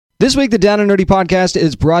This week, the Down and Nerdy podcast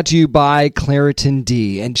is brought to you by Claritin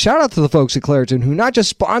D. And shout out to the folks at Claritin who not just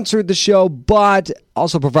sponsored the show, but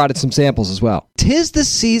also provided some samples as well. 'Tis the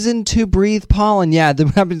season to breathe pollen. Yeah,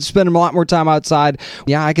 I've been spending a lot more time outside.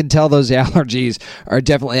 Yeah, I can tell those allergies are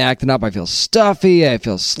definitely acting up. I feel stuffy. I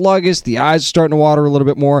feel sluggish. The eyes are starting to water a little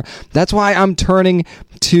bit more. That's why I'm turning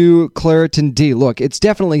to Claritin D. Look, it's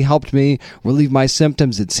definitely helped me relieve my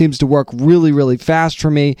symptoms. It seems to work really, really fast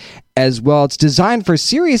for me as well. It's designed for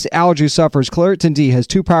serious allergy sufferers. Claritin D has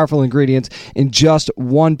two powerful ingredients in just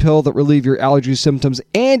one pill that relieve your allergy symptoms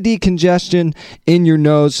and decongestion in your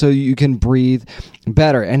nose so you can breathe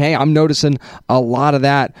better. And hey, I'm noticing a lot of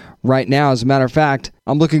that right now. As a matter of fact,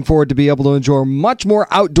 I'm looking forward to be able to enjoy much more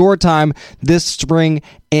outdoor time this spring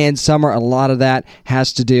and summer. A lot of that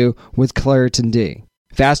has to do with Claritin D.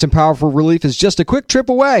 Fast and powerful relief is just a quick trip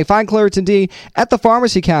away. Find Claritin D at the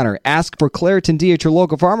pharmacy counter. Ask for Claritin D at your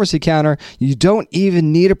local pharmacy counter. You don't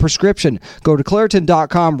even need a prescription. Go to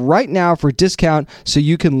Claritin.com right now for a discount so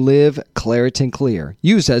you can live Claritin Clear.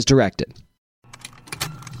 Use as directed.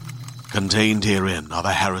 Contained herein are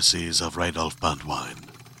the heresies of Radolf Burntwine,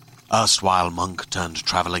 erstwhile monk turned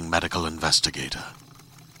traveling medical investigator.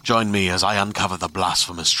 Join me as I uncover the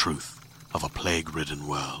blasphemous truth of a plague-ridden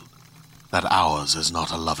world. That ours is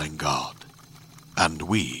not a loving God, and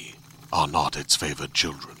we are not its favored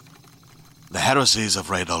children. The Heresies of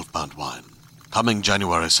Radolf Burntwine, coming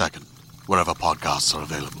January 2nd, wherever podcasts are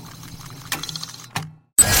available.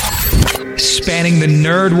 Spanning the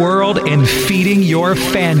nerd world and feeding your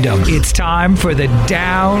fandom. It's time for the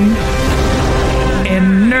Down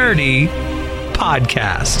and Nerdy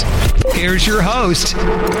podcast. Here's your host,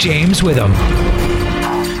 James Witham.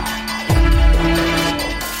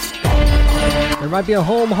 There might be a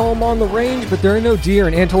home on the range, but there are no deer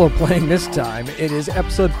and antelope playing this time. It is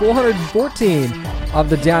episode 414 of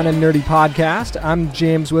the Down and Nerdy podcast. I'm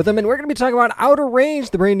James Witham, and we're going to be talking about Outer Range,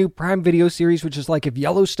 the brand new Prime Video series, which is like if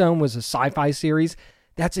Yellowstone was a sci-fi series.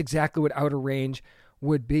 That's exactly what Outer Range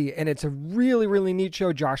would be, and it's a really, really neat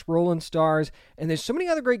show. Josh Brolin stars, and there's so many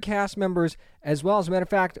other great cast members as well. As a matter of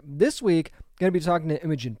fact, this week, I'm going to be talking to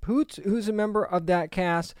Imogen Poots, who's a member of that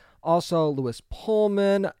cast. Also, Louis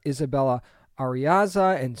Pullman, Isabella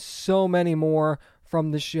Ariaza, and so many more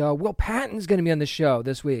from the show. Will Patton's going to be on the show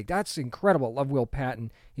this week. That's incredible. Love Will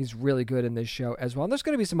Patton. He's really good in this show as well. And there's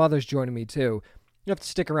going to be some others joining me too. You have to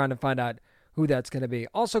stick around and find out who that's going to be.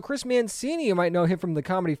 Also, Chris Mancini, you might know him from the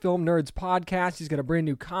Comedy Film Nerds podcast. He's got a brand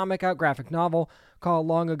new comic out, graphic novel called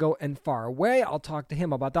Long Ago and Far Away. I'll talk to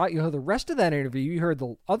him about that. You'll hear the rest of that interview. You heard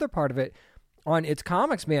the other part of it on It's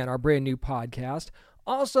Comics Man, our brand new podcast.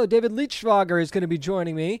 Also, David Leitchwager is going to be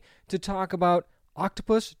joining me to talk about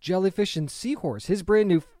Octopus, Jellyfish, and Seahorse, his brand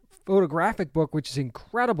new photographic book, which is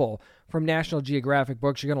incredible, from National Geographic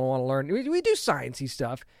Books. You're going to want to learn. We do sciencey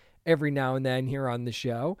stuff every now and then here on the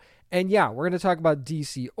show. And yeah, we're going to talk about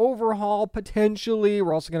DC Overhaul, potentially.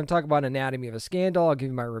 We're also going to talk about Anatomy of a Scandal. I'll give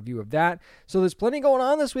you my review of that. So there's plenty going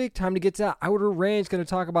on this week. Time to get to Outer Range. Going to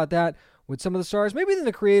talk about that with some of the stars, maybe even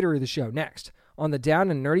the creator of the show, next on the Down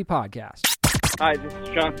and Nerdy podcast. Hi, this is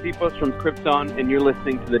John Sipos from Krypton, and you're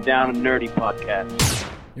listening to the Down and Nerdy podcast.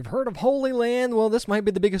 You've heard of Holy Land? Well, this might be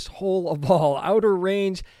the biggest hole of all. Outer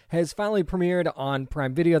Range has finally premiered on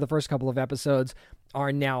Prime Video. The first couple of episodes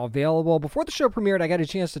are now available. Before the show premiered, I got a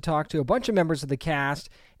chance to talk to a bunch of members of the cast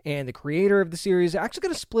and the creator of the series. I'm actually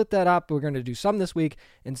going to split that up. We're going to do some this week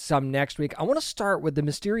and some next week. I want to start with the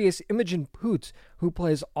mysterious Imogen Poots, who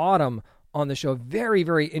plays Autumn on the show. Very,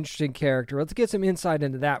 very interesting character. Let's get some insight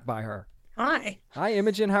into that by her. Hi. Hi,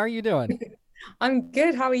 Imogen. How are you doing? I'm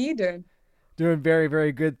good. How are you doing? Doing very,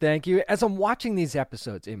 very good. Thank you. As I'm watching these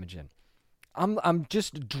episodes, Imogen, I'm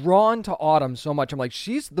just drawn to Autumn so much. I'm like,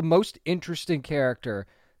 she's the most interesting character,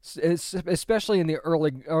 especially in the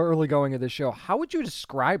early going of the show. How would you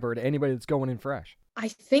describe her to anybody that's going in fresh? I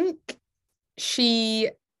think she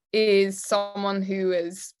is someone who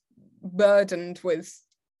is burdened with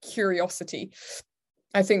curiosity.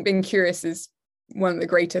 I think being curious is one of the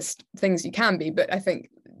greatest things you can be, but I think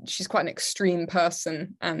she's quite an extreme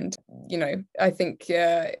person, and I think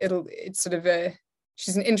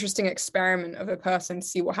she's an interesting experiment of a person to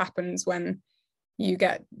see what happens when you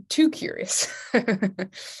get too curious.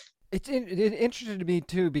 It interested me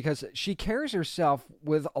too, because she carries herself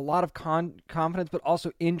with a lot of confidence, but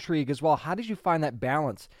also intrigue as well. How did you find that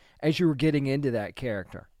balance as you were getting into that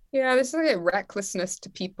character? Yeah, there's like a recklessness to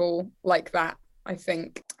people like that, I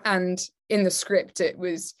think. And in the script, it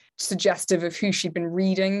was suggestive of who she'd been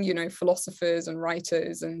reading, philosophers and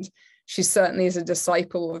writers. And she certainly is a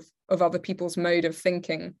disciple of other people's mode of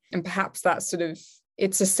thinking. And perhaps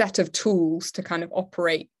it's a set of tools to kind of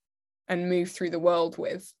operate and move through the world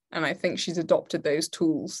with. And I think she's adopted those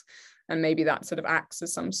tools, and maybe that sort of acts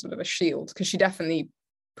as some sort of a shield, because she definitely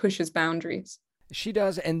pushes boundaries. She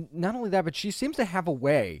does. And not only that, but she seems to have a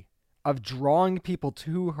way of drawing people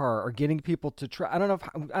to her or getting people to trust. I don't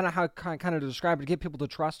know how kind of to describe it, to get people to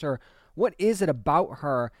trust her. What is it about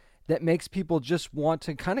her that makes people just want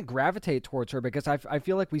to kind of gravitate towards her? Because I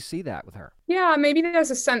feel like we see that with her. Yeah, maybe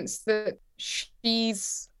there's a sense that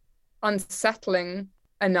she's unsettling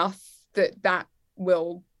enough that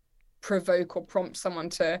will provoke or prompt someone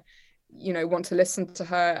to, want to listen to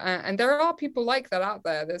her. And there are people like that out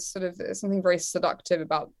there. There's something very seductive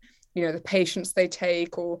about, the patience they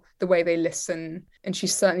take or the way they listen. And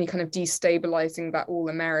she's certainly kind of destabilizing that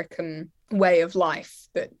all-American way of life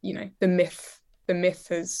that, the myth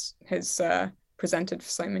has presented for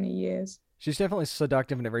so many years. She's definitely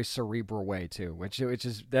seductive in a very cerebral way too, which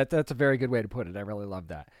is that's a very good way to put it. I really love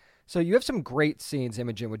that. So you have some great scenes,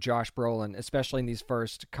 Imogen, with Josh Brolin, especially in these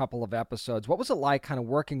first couple of episodes. What was it like kind of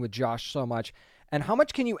working with Josh so much? And how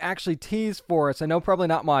much can you actually tease for us? I know probably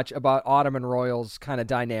not much about Autumn and Royal's kind of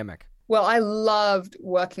dynamic. Well, I loved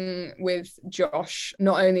working with Josh.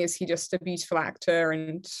 Not only is he just a beautiful actor,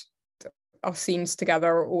 and our scenes together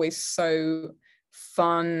are always so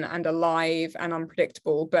fun and alive and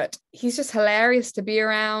unpredictable, but he's just hilarious to be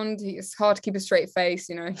around. It's hard to keep a straight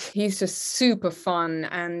face, he's just super fun,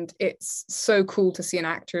 and it's so cool to see an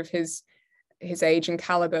actor of his age and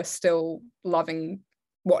caliber still loving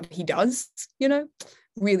what he does,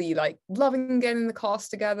 really like loving getting the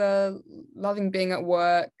cast together, loving being at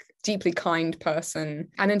work, deeply kind person.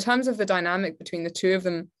 And in terms of the dynamic between the two of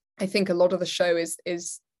them, I think a lot of the show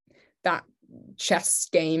is that chess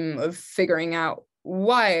game of figuring out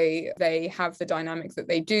why they have the dynamic that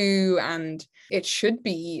they do, and it should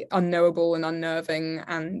be unknowable and unnerving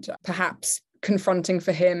and perhaps confronting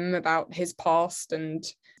for him about his past and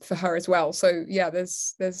for her as well. So yeah,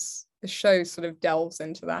 there's the show sort of delves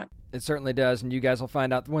into that. It certainly does, and you guys will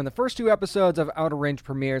find out when the first 2 episodes of Outer Range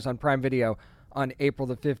premieres on Prime Video on April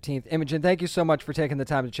the 15th. Imogen, thank you so much for taking the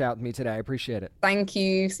time to chat with me today. I appreciate it. Thank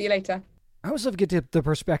you. See you later. I always love to get the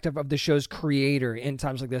perspective of the show's creator in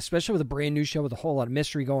times like this, especially with a brand new show with a whole lot of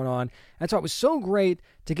mystery going on. That's why it was so great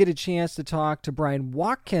to get a chance to talk to Brian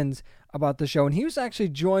Watkins about the show. And he was actually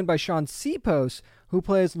joined by Sean Sipos, who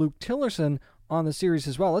plays Luke Tillerson on the series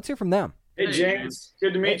as well. Let's hear from them. Hey, James.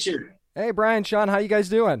 Good to meet you. Hey, Brian, Sean, how you guys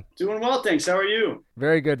doing? Doing well, thanks. How are you?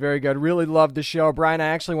 Very good, very good. Really love the show. Brian, I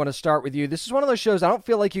actually want to start with you. This is one of those shows I don't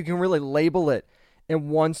feel like you can really label it in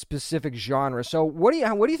one specific genre. So what do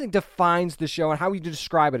you think defines the show, and how would you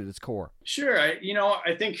describe it at its core? Sure. I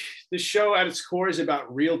think the show at its core is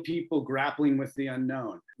about real people grappling with the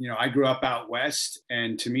unknown. I grew up out west,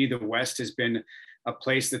 and to me, the West has been a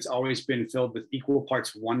place that's always been filled with equal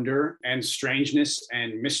parts wonder and strangeness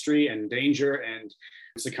and mystery and danger. And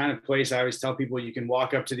it's the kind of place I always tell people you can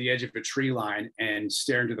walk up to the edge of a tree line and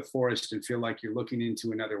stare into the forest and feel like you're looking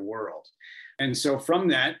into another world. And so from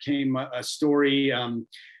that came a story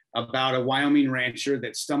about a Wyoming rancher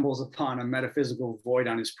that stumbles upon a metaphysical void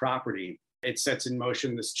on his property. It sets in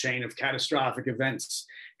motion this chain of catastrophic events.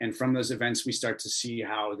 And from those events, we start to see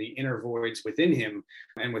how the inner voids within him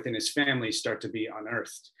and within his family start to be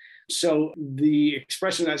unearthed. So the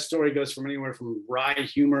expression of that story goes from anywhere from wry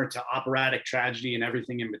humor to operatic tragedy and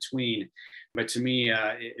everything in between. But to me,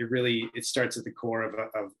 it starts at the core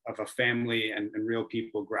of a family and real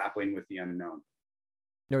people grappling with the unknown.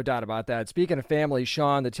 No doubt about that. Speaking of family,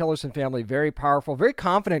 Sean, the Tillerson family, very powerful, very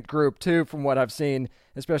confident group too, from what I've seen,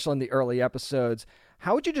 especially in the early episodes.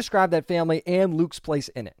 How would you describe that family and Luke's place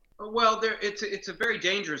in it? Well, it's a very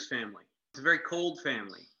dangerous family. It's a very cold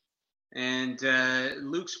family. And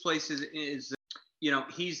Luke's place is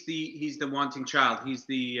he's the wanting child.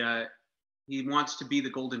 He wants to be the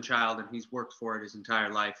golden child, and he's worked for it his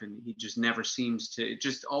entire life, and he just never seems to. It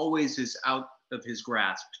just always is out of his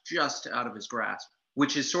grasp, just out of his grasp,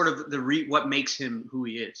 which is sort of what makes him who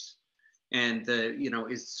he is, and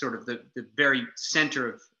is sort of the very center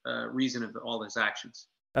of reason of all his actions.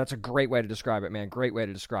 That's a great way to describe it, man. Great way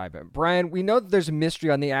to describe it. Brian, we know that there's a mystery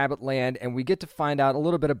on the Abbott land, and we get to find out a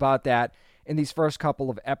little bit about that in these first couple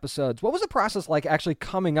of episodes. What was the process like actually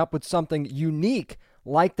coming up with something unique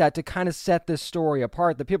like that to kind of set this story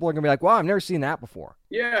apart that people are going to be like, wow, I've never seen that before?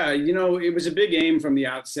 Yeah, it was a big aim from the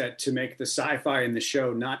outset to make the sci-fi in the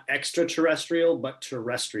show not extraterrestrial, but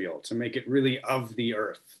terrestrial, to make it really of the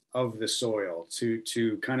earth, of the soil,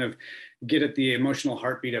 to kind of get at the emotional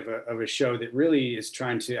heartbeat of a show that really is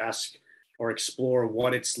trying to ask or explore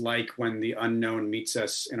what it's like when the unknown meets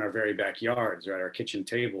us in our very backyards or at our kitchen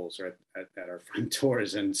tables or at our front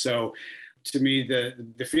doors. And so to me,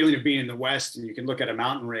 the feeling of being in the West, and you can look at a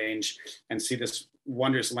mountain range and see this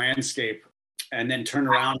wondrous landscape and then turn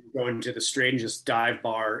around and go into the strangest dive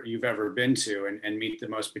bar you've ever been to and meet the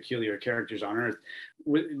most peculiar characters on earth.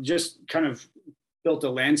 Just kind of built a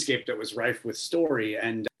landscape that was rife with story.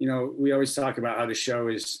 And, we always talk about how the show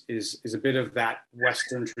is a bit of that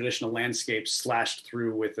Western traditional landscape slashed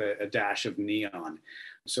through with a dash of neon.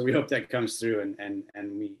 So we hope that comes through, and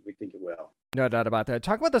we think it will. No doubt about that.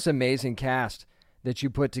 Talk about this amazing cast that you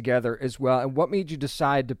put together as well, and what made you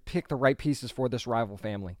decide to pick the right pieces for this rival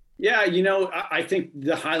family? Yeah, I think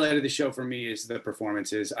the highlight of the show for me is the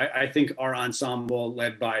performances. I think our ensemble,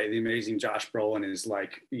 led by the amazing Josh Brolin, is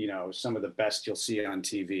like, some of the best you'll see on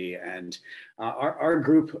TV. And our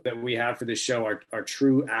group that we have for this show are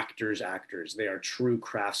true actors. They are true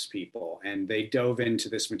craftspeople, and they dove into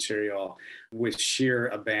this material with sheer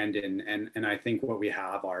abandon. And I think what we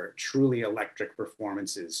have are truly electric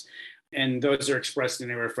performances. And those are expressed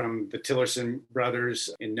anywhere from the Tillerson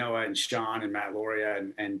brothers in Noah and Sean and Matt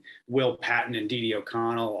Lauria and Will Patton and Dee Dee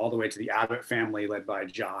O'Connell, all the way to the Abbott family led by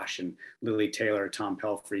Josh and Lily Taylor, Tom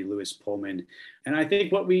Pelfrey, Lewis Pullman. And I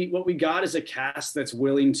think what we got is a cast that's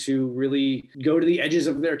willing to really go to the edges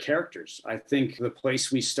of their characters. I think the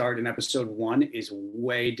place we start in episode 1 is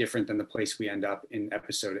way different than the place we end up in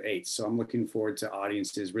episode 8. So I'm looking forward to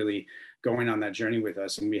audiences really going on that journey with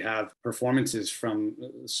us. And we have performances from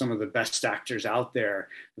some of the best actors out there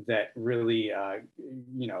that really,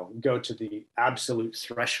 go to the absolute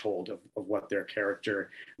threshold of what their character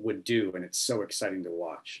would do. And it's so exciting to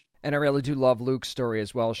watch. And I really do love Luke's story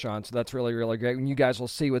as well, Sean. So that's really, really great. And you guys will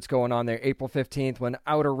see what's going on there April 15th when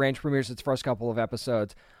Outer Range premieres its first couple of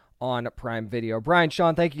episodes on Prime Video. Brian,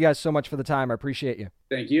 Sean, thank you guys so much for the time. I appreciate you.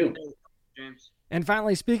 Thank you, James. And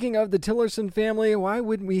finally, speaking of the Tillerson family, why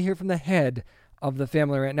wouldn't we hear from the head of the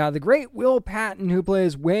family right now? The great Will Patton, who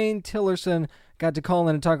plays Wayne Tillerson, got to call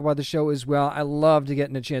in and talk about the show as well. I love to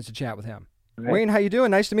get a chance to chat with him. Right. Wayne, how you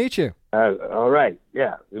doing? Nice to meet you. All right.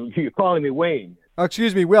 Yeah. You're calling me Wayne. Oh,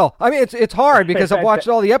 excuse me, Will. I mean, it's hard because I've watched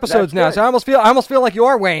all the episodes now, so I almost feel like you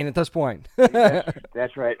are Wayne at this point.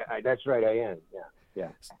 That's right. That's right. I am. Yeah. Yeah.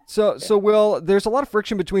 So Will, there's a lot of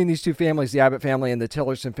friction between these two families, the Abbott family and the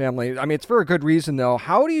Tillerson family. I mean, it's for a good reason, though.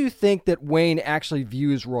 How do you think that Wayne actually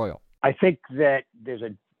views Royal? I think that there's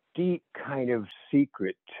a deep kind of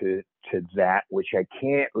secret to that, which I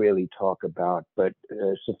can't really talk about, but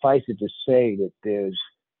suffice it to say that there's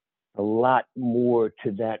a lot more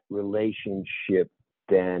to that relationship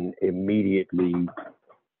than immediately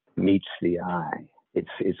meets the eye.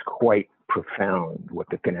 It's quite profound what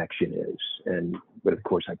the connection is, but of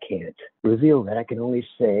course I can't reveal that. I can only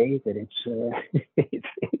say that it's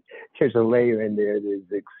there's a layer in there that is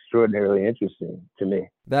extraordinarily interesting to me.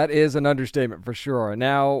 That is an understatement for sure.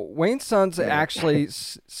 Now, Wayne's sons actually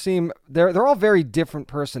seem they're all very different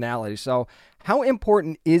personalities. So, how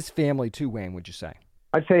important is family to Wayne, would you say?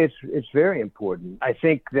 I'd say it's very important. I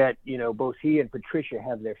think that both he and Patricia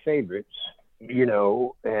have their favorites,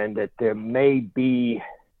 and that there may be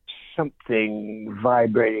something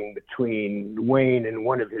vibrating between Wayne and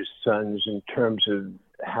one of his sons in terms of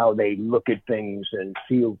how they look at things and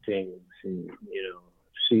feel things and,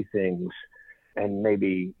 see things. And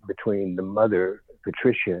maybe between the mother,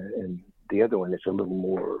 Patricia, and the other one, it's a little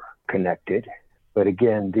more connected. But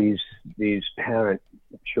again, these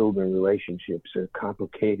parent-children relationships are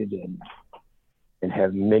complicated and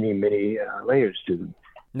have many, many layers to them.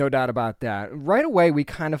 No doubt about that. Right away, we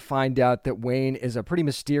kind of find out that Wayne is a pretty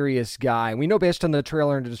mysterious guy. We know based on the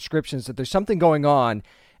trailer and the descriptions that there's something going on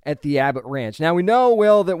at the Abbott Ranch. Now, we know,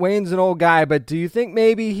 Will, that Wayne's an old guy, but do you think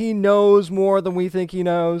maybe he knows more than we think he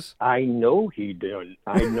knows? I know he does.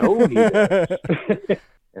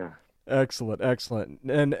 Yeah. Excellent.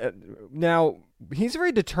 And now, he's a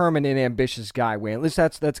very determined and ambitious guy, Wayne. At least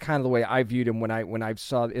that's kind of the way I viewed him when I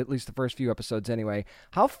saw at least the first few episodes anyway.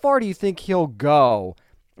 How far do you think he'll go?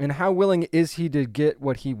 And how willing is he to get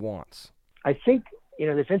what he wants? I think,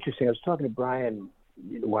 that's interesting. I was talking to Brian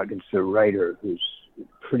Watkins, the writer, who's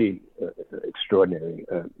pretty extraordinary.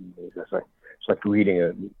 It's like reading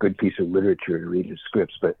a good piece of literature to read his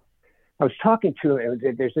scripts. But I was talking to him,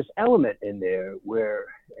 and there's this element in there where,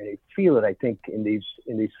 and I feel it, I think, in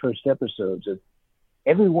these first episodes, of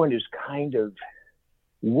everyone is kind of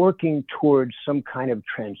working towards some kind of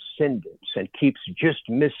transcendence and keeps just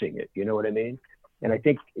missing it. You know what I mean? And I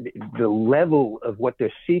think the level of what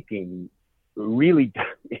they're seeking really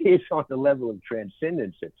is on the level of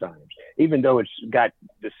transcendence at times, even though it's got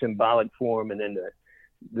the symbolic form and then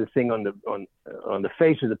the thing on the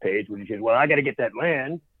face of the page, which is, well, I got to get that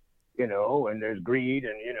land, and there's greed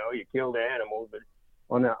and, you kill the animals. But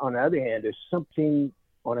on the other hand, there's something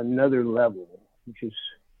on another level, which is,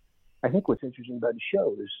 I think what's interesting about the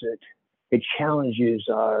show is that it challenges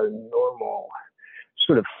our normal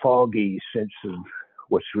sort of foggy sense of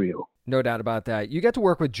what's real. No doubt about that. You get to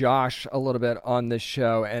work with Josh a little bit on this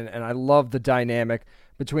show, and I love the dynamic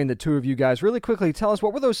between the two of you guys. Really quickly, tell us,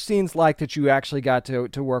 what were those scenes like that you actually got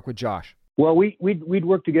to work with Josh? Well, we'd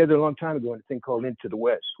worked together a long time ago on a thing called Into the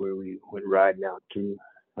West, where we went riding out to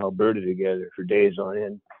Alberta together for days on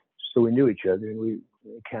end. So we knew each other, and we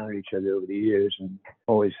encountered each other over the years, and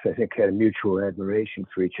always, I think, had a mutual admiration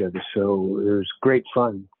for each other. So it was great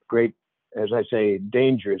fun, great, as I say,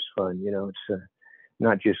 dangerous fun. You know, it's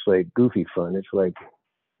not just like goofy fun. It's like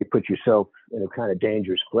you put yourself in a kind of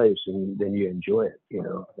dangerous place, and then you enjoy it. You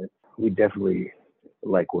know, we definitely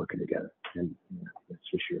like working together, and that's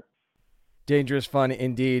for sure. Dangerous fun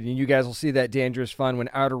indeed, and you guys will see that dangerous fun when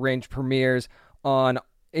Outer Range premieres on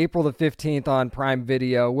April the 15th on Prime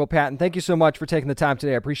Video. Will Patton, thank you so much for taking the time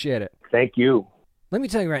today. I appreciate it. Thank you. Let me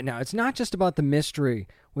tell you right now, it's not just about the mystery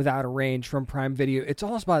with Outer Range from Prime Video. It's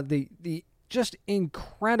also about the just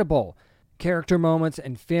incredible character moments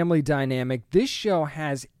and family dynamic. This show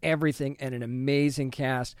has everything and an amazing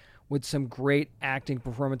cast with some great acting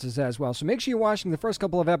performances as well. So make sure you're watching the first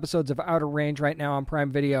couple of episodes of Outer Range right now on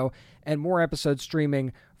Prime Video, and more episodes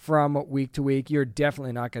streaming from week to week. You're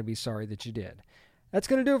definitely not going to be sorry that you did. That's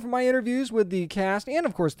going to do it for my interviews with the cast and,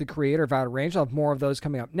 of course, the creator of Outer Range. I'll have more of those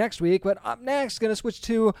coming up next week. But up next, going to switch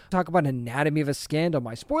to talk about Anatomy of a Scandal,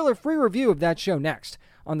 my spoiler-free review of that show next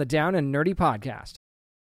on the Down and Nerdy podcast.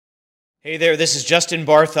 Hey there, this is Justin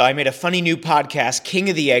Bartha. I made a funny new podcast, King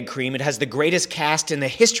of the Egg Cream. It has the greatest cast in the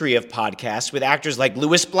history of podcasts with actors like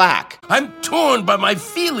Louis Black. I'm torn by my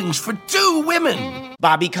feelings for two women.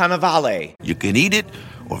 Bobby Cannavale. You can eat it,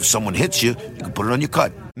 or if someone hits you, you can put it on your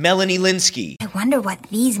cut. Melanie Linsky. I wonder what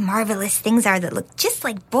these marvelous things are that look just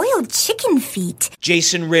like boiled chicken feet.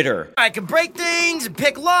 Jason Ritter. I can break things and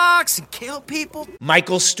pick locks and kill people.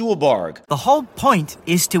 Michael Stuhlbarg. The whole point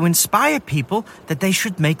is to inspire people that they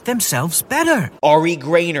should make themselves better. Ari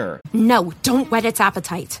Grainer. No, don't whet its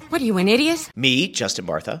appetite. What are you, an idiot? Me, Justin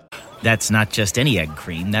Bartha. That's not just any egg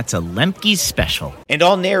cream, that's a Lemke's special. And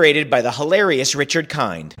all narrated by the hilarious Richard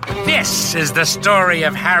Kind. This is the story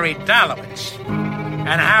of Harry Dalowitz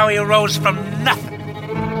and how he rose from nothing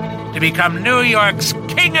to become New York's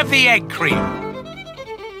King of the Egg Cream.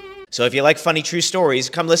 So if you like funny true stories,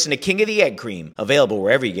 come listen to King of the Egg Cream, available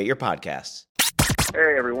wherever you get your podcasts.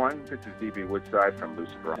 Hey everyone, this is DB Woodside from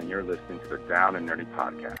Lucifer, and you're listening to the Down and Nerdy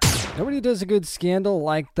podcast. Nobody does a good scandal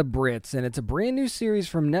like the Brits, and it's a brand new series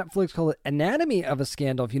from Netflix called Anatomy of a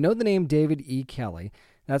Scandal. If you know the name David E. Kelley,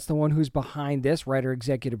 that's the one who's behind this, writer,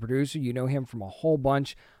 executive producer. You know him from a whole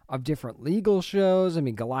bunch of different legal shows. I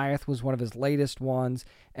mean, Goliath was one of his latest ones,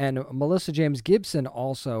 and Melissa James Gibson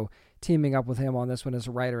also teaming up with him on this one as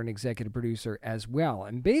a writer and executive producer as well.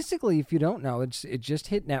 And basically, if you don't know, it just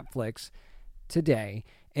hit Netflix today,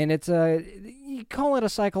 and it's you call it a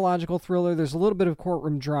psychological thriller. There's a little bit of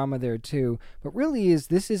courtroom drama there too, but really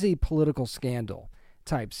this is a political scandal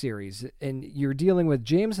type series, and you're dealing with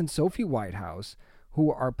James and Sophie Whitehouse, who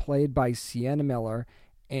are played by Sienna Miller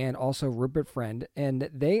and also Rupert Friend, and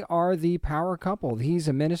they are the power couple. He's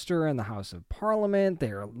a minister in the House of Parliament.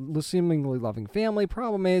 They're a seemingly loving family.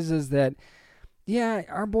 Problem is that yeah,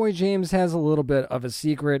 our boy James has a little bit of a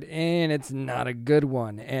secret, and it's not a good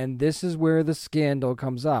one. And this is where the scandal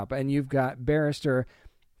comes up. And you've got barrister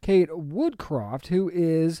Kate Woodcroft, who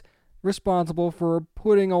is responsible for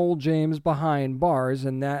putting old James behind bars,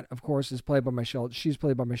 and that, of course, is played by she's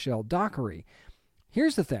played by Michelle Dockery.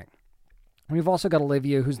 Here's the thing. We've also got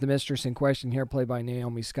Olivia, who's the mistress in question here, played by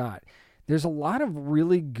Naomi Scott. There's a lot of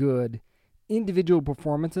really good individual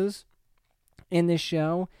performances in this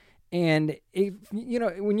show. And, if, you know,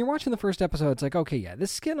 when you're watching the first episode, it's like, okay, yeah,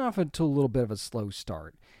 this is getting off to a little bit of a slow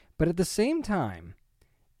start. But at the same time,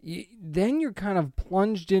 then you're kind of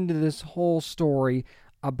plunged into this whole story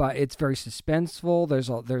about, it's very suspenseful.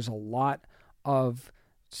 There's a lot of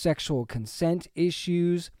sexual consent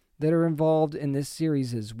issues that are involved in this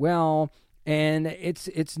series as well. And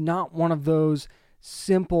it's not one of those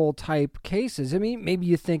simple type cases. I mean, maybe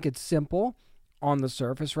you think it's simple on the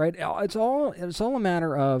surface, right? It's all a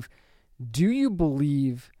matter of, do you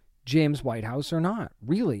believe James Whitehouse or not?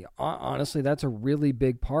 Really, honestly, that's a really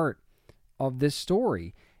big part of this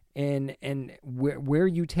story. And where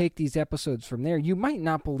you take these episodes from there, you might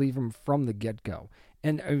not believe him from the get-go.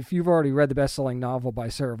 And if you've already read the best-selling novel by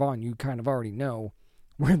Sarah Vaughan, you kind of already know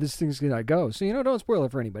where this thing's going to go. So, don't spoil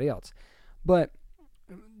it for anybody else. But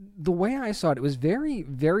the way I saw it, it was very,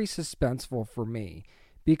 very suspenseful for me,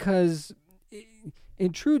 because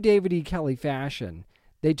in true David E. Kelley fashion,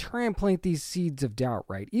 they try and plant these seeds of doubt,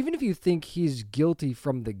 right? Even if you think he's guilty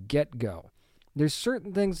from the get-go, there's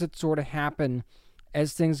certain things that sort of happen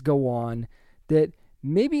as things go on that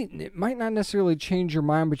maybe it might not necessarily change your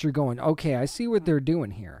mind, but you're going, okay, I see what they're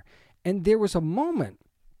doing here. And there was a moment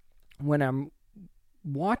when I'm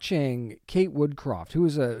watching Kate Woodcroft, who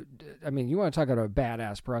is you want to talk about a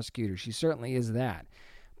badass prosecutor. She certainly is that.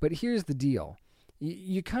 But here's the deal.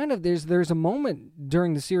 You kind of, there's a moment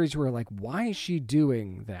during the series where like, why is she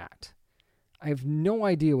doing that? I have no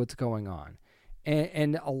idea what's going on.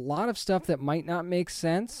 And a lot of stuff that might not make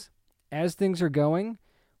sense as things are going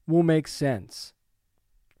will make sense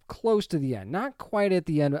close to the end. Not quite at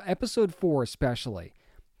the end. Episode 4 especially.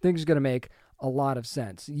 Things are going to make a lot of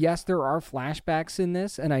sense. Yes, there are flashbacks in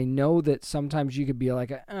this, and I know that sometimes you could be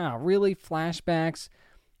like, really? Flashbacks?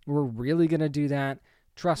 We're really going to do that?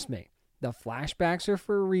 Trust me, the flashbacks are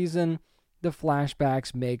for a reason. The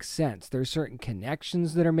flashbacks make sense. There's certain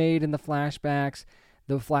connections that are made in the flashbacks.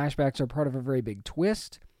 The flashbacks are part of a very big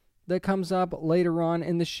twist that comes up later on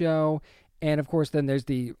in the show. And, of course, then there's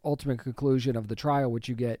the ultimate conclusion of the trial, which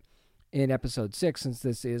you get in episode 6, since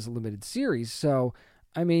this is a limited series. So,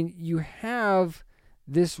 I mean, you have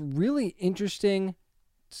this really interesting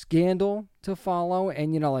scandal to follow,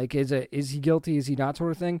 and, is he guilty, is he not,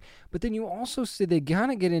 sort of thing. But then you also see they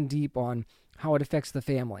gotta get in deep on how it affects the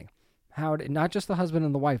family, not just the husband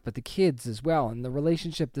and the wife, but the kids as well, and the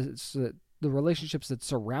relationships that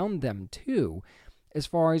surround them too, as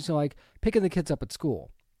far as picking the kids up at school.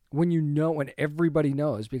 When everybody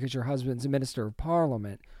knows, because your husband's a minister of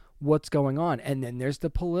parliament, what's going on. And then there's the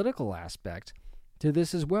political aspect to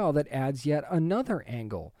this as well that adds yet another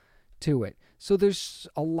angle to it. So there's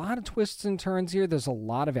a lot of twists and turns here. There's a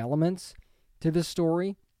lot of elements to this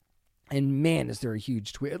story. And man, is there a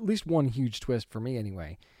huge twist, at least one huge twist for me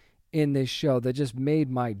anyway, in this show that just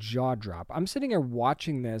made my jaw drop. I'm sitting here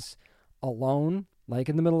watching this alone, like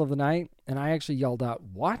in the middle of the night, and I actually yelled out,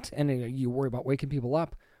 "What?" And you worry about waking people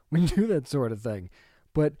up when you do that sort of thing.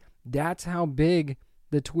 But that's how big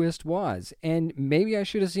the twist was. And maybe I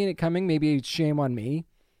should have seen it coming. Maybe it's shame on me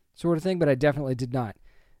sort of thing, but I definitely did not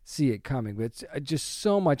see it coming. But it's just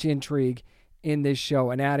so much intrigue in this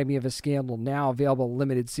show. Anatomy of a Scandal, now available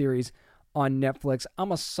limited series on Netflix.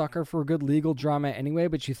 I'm a sucker for a good legal drama anyway,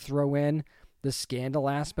 but you throw in the scandal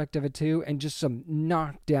aspect of it too, and just some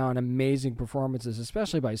knockdown, amazing performances,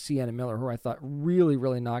 especially by Sienna Miller, who I thought really,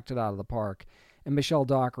 really knocked it out of the park. And Michelle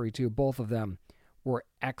Dockery, too. Both of them were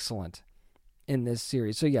excellent in this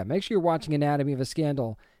series. So, yeah, make sure you're watching Anatomy of a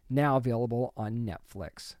Scandal, now available on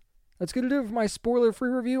Netflix. That's going to do it for my spoiler-free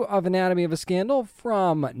review of Anatomy of a Scandal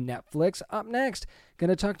from Netflix. Up next, going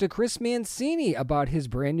to talk to Chris Mancini about his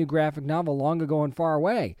brand new graphic novel, Long Ago and Far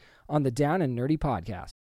Away, on the Down and Nerdy podcast.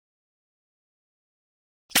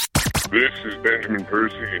 This is Benjamin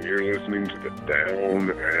Percy, and you're listening to the Down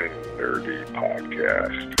and Nerdy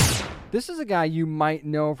podcast. This is a guy you might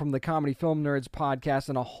know from the Comedy Film Nerds podcast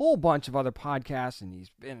and a whole bunch of other podcasts, and he's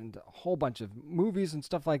been in a whole bunch of movies and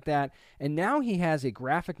stuff like that. And now he has a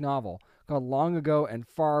graphic novel called Long Ago and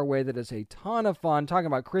Far Away that is a ton of fun. Talking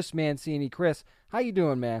about Chris Mancini. Chris, how you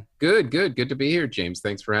doing, man? Good to be here, James.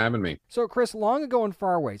 Thanks for having me. So, Chris, Long Ago and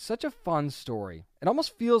Far Away, such a fun story. It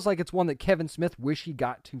almost feels like it's one that Kevin Smith wish he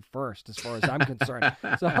got to first, as far as I'm concerned.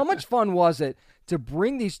 So how much fun was it to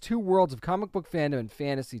bring these two worlds of comic book fandom and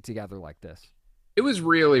fantasy together like this? It was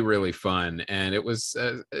really, really fun, and it was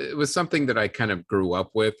something that I kind of grew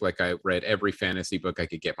up with. Like, I read every fantasy book I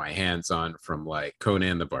could get my hands on, from like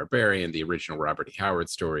Conan the Barbarian, the original Robert E. Howard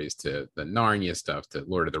stories, to the Narnia stuff, to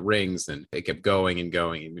Lord of the Rings, and it kept going and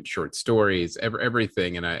going, even short stories,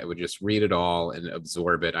 everything. And I would just read it all and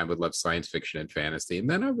absorb it. I would love science fiction and fantasy. And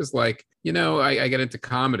then I was like, I got into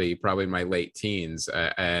comedy probably in my late teens,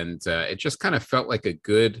 and it just kind of felt like a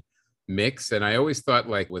good mix. And I always thought,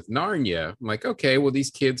 like with Narnia, I'm like, okay, well,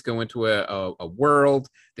 these kids go into a world,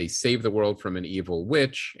 they save the world from an evil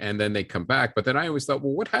witch, and then they come back. But then I always thought,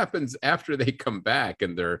 well, what happens after they come back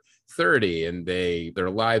and they're 30 and their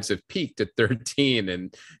lives have peaked at 13,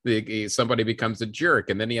 and somebody becomes a jerk,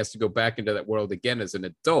 and then he has to go back into that world again as an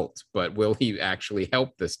adult. But will he actually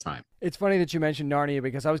help this time? It's funny that you mentioned Narnia,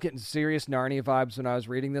 because I was getting serious Narnia vibes when I was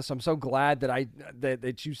reading this. I'm so glad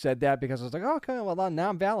that you said that, because I was like, oh, okay, well, now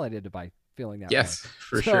I'm validated by feeling that yes, way.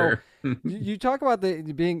 For sure. You talk about the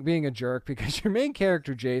being a jerk, because your main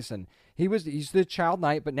character, Jason, he's the child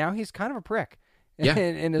knight, but now he's kind of a prick.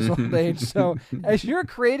 in his old age. So as you're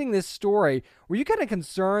creating this story, were you kind of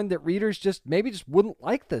concerned that readers just wouldn't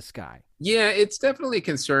like this guy? Yeah, it's definitely a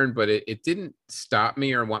concern, but it didn't stop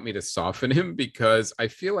me or want me to soften him, because I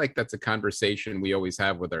feel like that's a conversation we always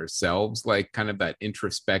have with ourselves, like kind of that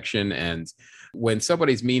introspection. And when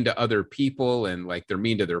somebody's mean to other people and like they're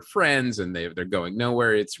mean to their friends and they're going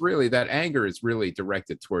nowhere, it's really, that anger is really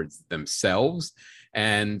directed towards themselves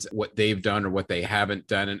and what they've done or what they haven't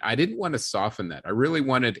done. And I didn't want to soften that. I really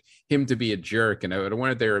wanted him to be a jerk, and I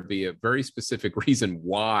wanted there to be a very specific reason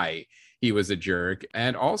why he was a jerk,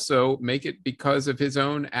 and also make it because of his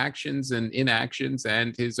own actions and inactions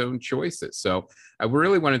and his own choices. So I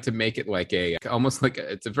really wanted to make it like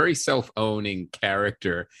it's a very self-owning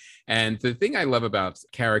character. And the thing I love about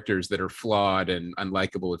characters that are flawed and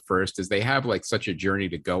unlikable at first is they have like such a journey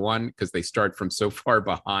to go on, because they start from so far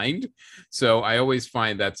behind. So I always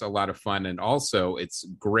find that's a lot of fun. And also it's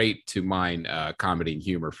great to mine comedy and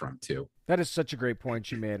humor from too. That is such a great point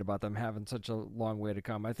you made about them having such a long way to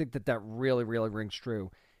come. I think that really, really rings true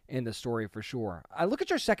in the story for sure. I look at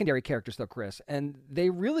your secondary characters though, Chris, and they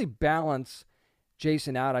really balance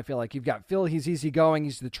Jason out. I feel like you've got Phil, he's easygoing,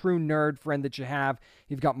 he's the true nerd friend that you have.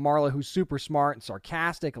 You've got Marla, who's super smart and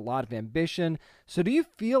sarcastic, a lot of ambition. So do you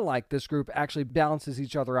feel like this group actually balances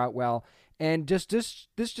each other out well? And this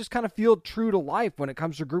just kind of feel true to life when it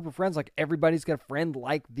comes to a group of friends, like everybody's got a friend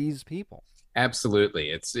like these people?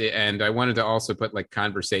 Absolutely. And I wanted to also put like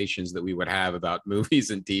conversations that we would have about movies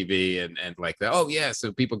and TV and like that. Oh yeah.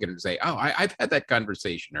 So people can say, oh, I've had that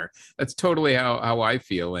conversation, or that's totally how I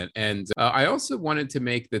feel. And I also wanted to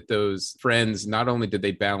make that those friends, not only did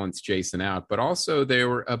they balance Jason out, but also they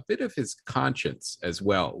were a bit of his conscience as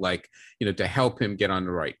well. Like, to help him get on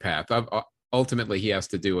the right path. Ultimately, he has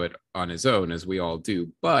to do it on his own, as we all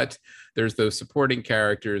do. But there's those supporting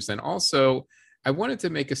characters. And also, I wanted to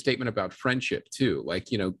make a statement about friendship too. Like,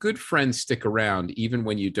 good friends stick around even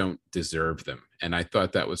when you don't deserve them. And I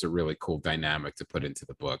thought that was a really cool dynamic to put into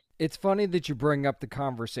the book. It's funny that you bring up the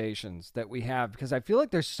conversations that we have, because I feel like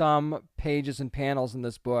there's some pages and panels in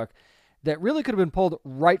this book that really could have been pulled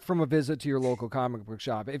right from a visit to your local comic book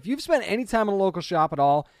shop. If you've spent any time in a local shop at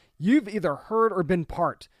all, you've either heard or been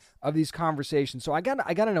part of these conversations. So I got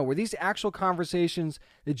to know, were these actual conversations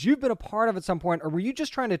that you've been a part of at some point, or were you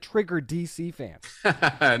just trying to trigger DC fans?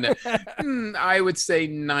 I would say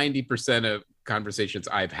 90% of conversations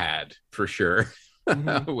I've had, for sure,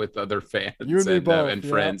 with other fans you and me both, and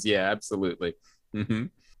friends. Yeah, absolutely. Mm-hmm.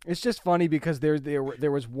 It's just funny because there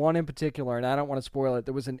was one in particular, and I don't want to spoil it.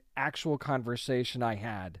 There was an actual conversation I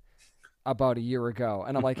had about a year ago,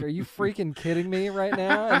 and I'm like, are you freaking kidding me right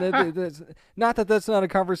now? And not that that's not a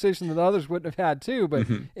conversation that others wouldn't have had too, but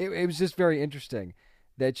it was just very interesting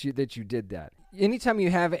that you did that. Anytime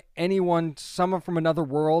you have someone from another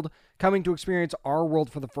world coming to experience our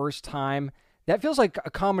world for the first time, that feels like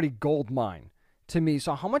a comedy gold mine to me.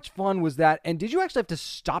 So how much fun was that? And did you actually have to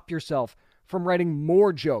stop yourself from writing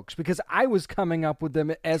more jokes? Because I was coming up with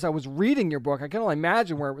them as I was reading your book. I can only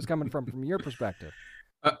imagine where it was coming from your perspective.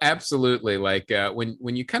 Absolutely. Like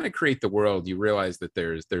when you kind of create the world, you realize that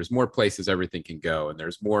there's more places everything can go, and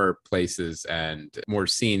there's more places and more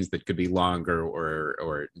scenes that could be longer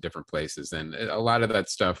or different places. And a lot of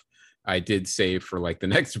that stuff I did save for like the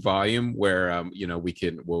next volume, where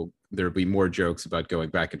there'll be more jokes about going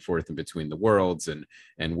back and forth in between the worlds and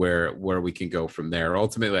where we can go from there.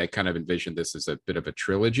 Ultimately, I kind of envisioned this as a bit of a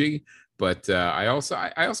trilogy, but I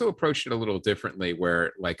also approached it a little differently,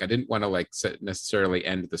 where like I didn't want to necessarily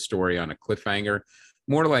end the story on a cliffhanger,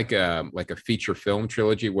 more like a feature film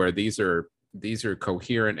trilogy, where these are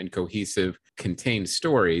coherent and cohesive, contained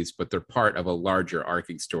stories, but they're part of a larger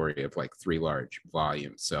arcing story of like 3 large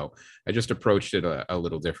volumes. So I just approached it a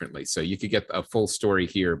little differently. So you could get a full story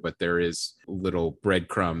here, but there is little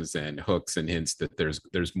breadcrumbs and hooks and hints that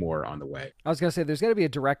there's more on the way. I was gonna say there's got to be a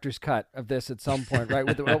director's cut of this at some point, right?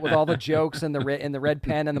 With all the jokes and the red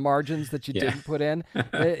pen and the margins that you didn't put in.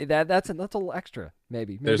 That's a little extra.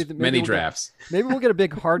 Maybe there's many drafts. Maybe we'll get a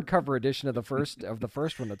big hardcover edition of the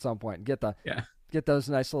first one at some point and get those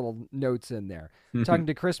nice little notes in there. Talking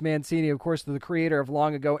to Chris Mancini, of course, the creator of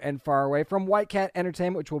Long Ago and Far Away, from White Cat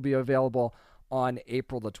Entertainment, which will be available on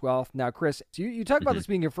April the 12th. Now, Chris, you talked about this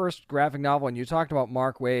being your first graphic novel, and you talked about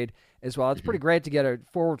Mark Waid as well. It's pretty great to get a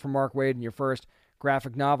forward from Mark Waid in your first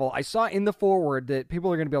graphic novel. I saw in the forward that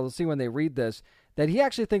people are going to be able to see when they read this that he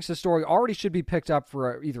actually thinks the story already should be picked up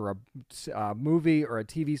for either a movie or a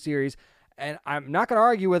TV series. And I'm not going to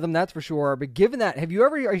argue with him, that's for sure. But given that, have you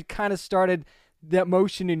ever kind of started that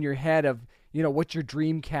motion in your head of, what your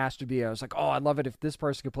dream cast would be? I was like, oh, I'd love it if this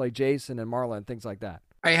person could play Jason and Marla and things like that.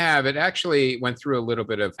 I have. It actually went through a little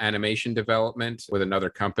bit of animation development with another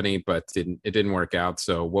company, but it didn't work out.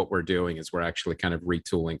 So what we're doing is we're actually kind of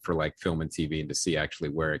retooling for like film and TV and to see actually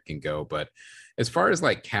where it can go. But as far as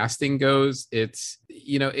like casting goes, it's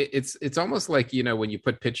almost like, when you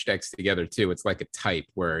put pitch decks together too, it's like a type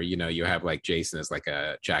where, you have like Jason as like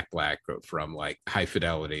a Jack Black from like High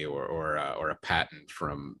Fidelity or a Patton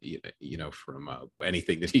from, from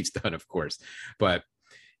anything that he's done, of course. But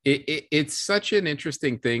it's such an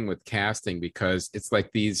interesting thing with casting because it's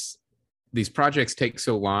like these projects take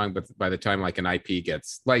so long, but by the time like an IP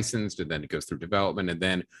gets licensed and then it goes through development, and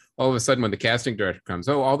then all of a sudden when the casting director comes,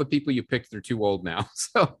 all the people you picked, they're too old now.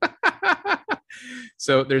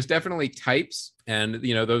 So there's definitely types, and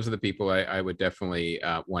those are the people I would definitely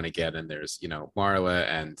want to get. And there's Marla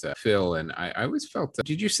and Phil, and I always felt.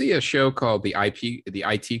 Did you see a show called the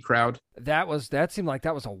IT Crowd? That seemed like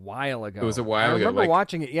that was a while ago. It was a while ago. I remember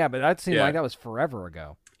watching it, but that seemed like that was forever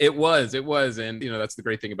ago. It was, and that's the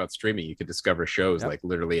great thing about streaming. You could discover shows like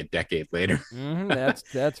literally a decade later.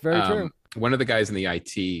 That's very true. One of the guys in the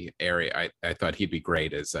IT area, I thought he'd be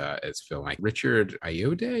great as Phil. Like Richard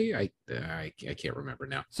Ayoade, I can't remember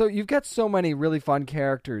now. So you've got so many really fun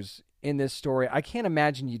characters in this story. I can't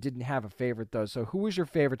imagine you didn't have a favorite though. So who was your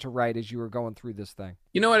favorite to write as you were going through this thing?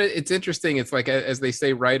 You know what? It's interesting. It's like, as they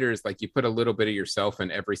say, writers, like you put a little bit of yourself in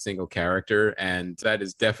every single character, and that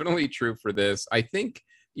is definitely true for this. I think.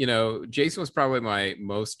 Jason was probably my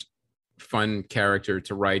most fun character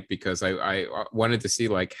to write because I wanted to see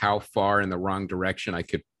like how far in the wrong direction I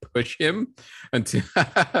could push him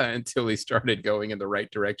until he started going in the right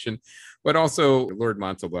direction. But also Lord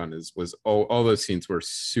Montalban was all those scenes were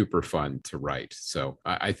super fun to write. So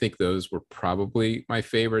I think those were probably my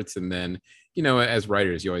favorites. And then, as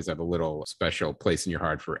writers, you always have a little special place in your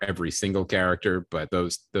heart for every single character, but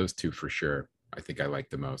those two for sure, I think I like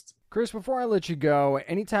the most. Chris, before I let you go,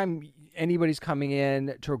 anytime anybody's coming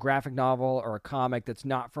in to a graphic novel or a comic that's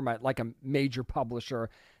not from a major publisher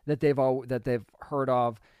that they've heard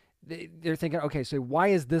of, they're thinking, okay, so why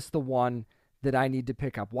is this the one that I need to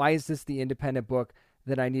pick up? Why is this the independent book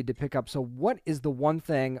that I need to pick up? So what is the one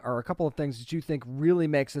thing or a couple of things that you think really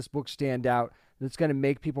makes this book stand out that's going to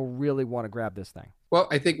make people really want to grab this thing? Well,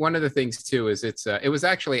 I think one of the things too is it was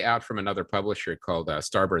actually out from another publisher called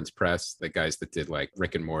Starburns Press, the guys that did like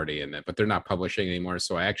Rick and Morty, but they're not publishing anymore.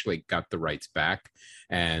 So I actually got the rights back,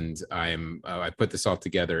 and I put this all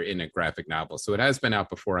together in a graphic novel. So it has been out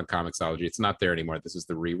before on Comixology. It's not there anymore. This is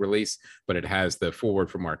the re-release, but it has the foreword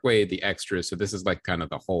from Mark Waid, the extras. So this is like kind of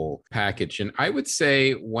the whole package. And I would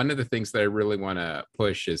say one of the things that I really want to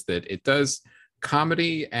push is that it does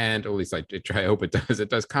comedy, and at least I hope it does. It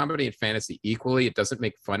does comedy and fantasy equally. It doesn't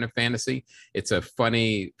make fun of fantasy. It's a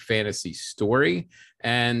funny fantasy story.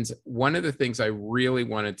 And one of the things I really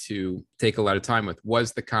wanted to take a lot of time with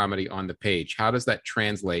was the comedy on the page. How does that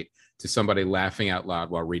translate to somebody laughing out loud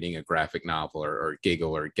while reading a graphic novel or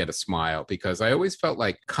giggle or get a smile? Because I always felt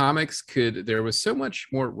like comics there was so much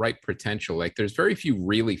more ripe potential. Like there's very few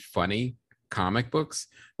really funny comic books.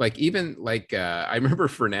 Like even like I remember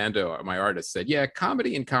Fernando, my artist, said, yeah,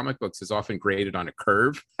 comedy in comic books is often graded on a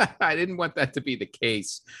curve. I didn't want that to be the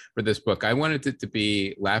case for this book. I wanted it to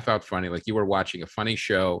be laugh out funny, like you were watching a funny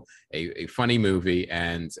show, a funny movie,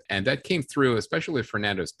 and that came through, especially with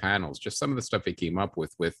Fernando's panels. Just some of the stuff he came up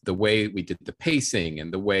with the way we did the pacing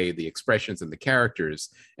and the way the expressions and the characters.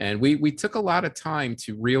 And we took a lot of time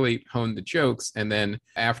to really hone the jokes, and then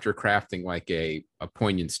after crafting like a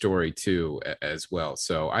poignant story too as well.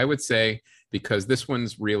 So I would say, because this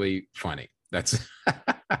one's really funny. That's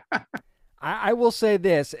I will say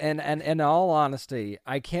this, and in all honesty,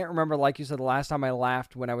 I can't remember, like you said, the last time I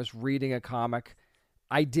laughed when I was reading a comic.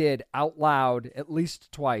 I did out loud at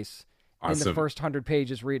least twice in the first 100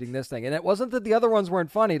 pages reading this thing. And it wasn't that the other ones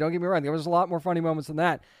weren't funny. Don't get me wrong. There was a lot more funny moments than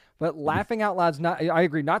that. But laughing out loud's not, I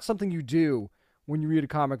agree, not something you do when you read a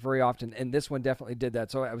comic very often. And this one definitely did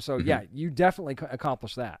that. So yeah, you definitely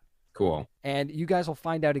accomplished that. Cool. And you guys will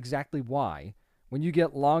find out exactly why when you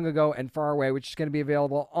get Long Ago and Far Away, which is going to be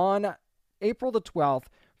available on April the 12th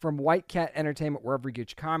from White Cat Entertainment, wherever you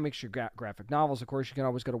get your comics, your graphic novels. Of course, you can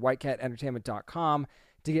always go to whitecatentertainment.com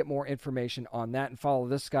to get more information on that, and follow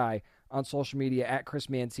this guy on social media at Chris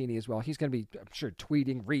Mancini as well. He's going to be, I'm sure,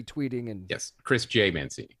 tweeting, retweeting, and yes, Chris J.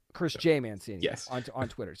 Mancini. Chris J. Mancini. Yes, on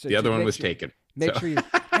Twitter. So the other one was taken. Make sure you.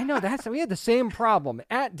 I know we had the same problem.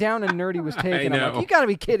 At Down and Nerdy was taken. I'm like, you got to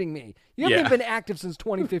be kidding me. You haven't even been active since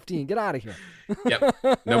 2015. Get out of here. Yep.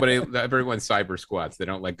 Everyone's cyber squats. They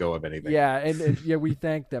don't let go of anything. Yeah, and we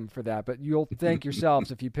thank them for that. But you'll thank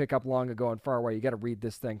yourselves if you pick up Long Ago and Far Away. You got to read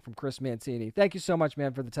this thing from Chris Mancini. Thank you so much,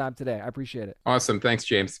 man, for the time today. I appreciate it. Awesome. Thanks,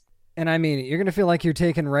 James. And I mean it. You're going to feel like you're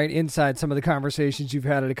taken right inside some of the conversations you've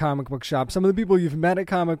had at a comic book shop, some of the people you've met at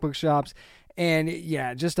comic book shops. And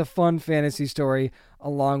yeah, just a fun fantasy story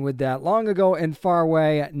along with that. Long Ago and Far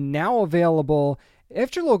Away, now available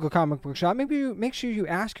at your local comic book shop. Maybe make sure you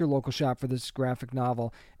ask your local shop for this graphic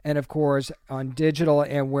novel. And of course, on digital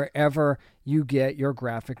and wherever you get your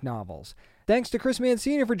graphic novels. Thanks to Chris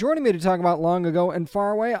Mancini for joining me to talk about Long Ago and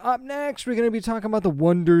Far Away. Up next, we're going to be talking about the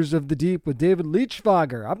wonders of the deep with David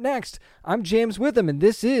Leachfager. Up next, I'm James Witham, and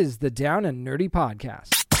this is the Down and Nerdy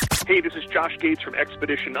Podcast. Hey, this is Josh Gates from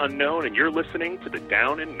Expedition Unknown, and you're listening to the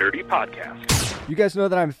Down and Nerdy Podcast. You guys know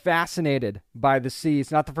that I'm fascinated by the sea.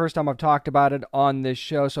 It's not the first time I've talked about it on this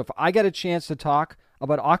show, so if I get a chance to talk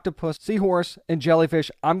about octopus, seahorse, and jellyfish,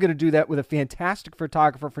 I'm going to do that with a fantastic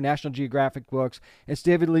photographer for National Geographic Books. It's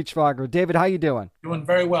David Leachfager. David, how you doing? Doing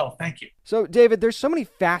very well, thank you. So, David, there's so many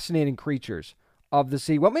fascinating creatures of the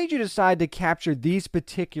sea. What made you decide to capture these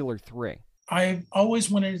particular three? I always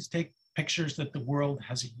wanted to take pictures that the world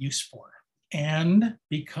has a use for. And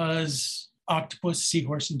because octopus,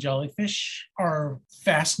 seahorse, and jellyfish are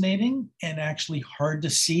fascinating and actually hard to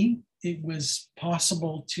see, it was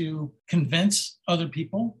possible to convince other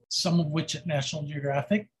people, some of which at National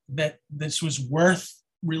Geographic, that this was worth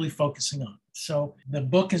really focusing on. So the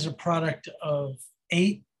book is a product of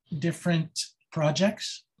 8 different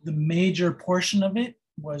projects. The major portion of it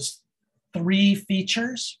was 3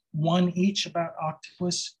 features, 1 each about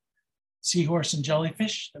octopus, seahorse, and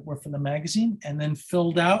jellyfish that were for the magazine, and then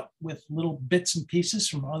filled out with little bits and pieces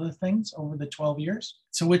from other things over the 12 years.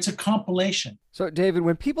 So it's a compilation. So, David,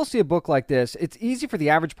 when people see a book like this, it's easy for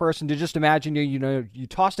the average person to just imagine you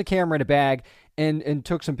tossed a camera in a bag and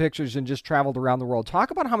took some pictures and just traveled around the world.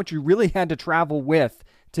 Talk about how much you really had to travel with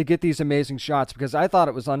to get these amazing shots, because I thought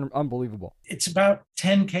it was unbelievable. It's about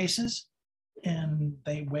 10 cases, and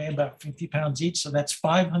they weigh about 50 pounds each, so that's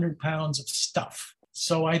 500 pounds of stuff.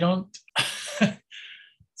 So I don't,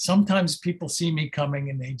 sometimes people see me coming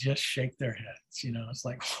and they just shake their heads, it's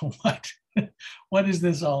like, what is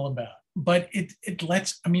this all about? But it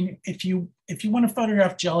lets, if you want to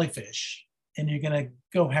photograph jellyfish and you're going to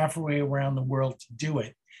go halfway around the world to do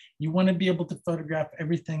it, you want to be able to photograph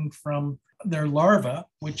everything from their larvae,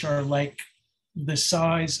 which are like the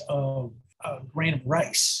size of a grain of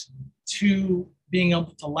rice, to being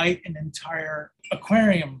able to light an entire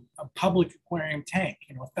aquarium, a public aquarium tank,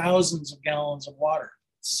 thousands of gallons of water.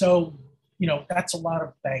 So, that's a lot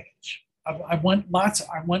of baggage. I want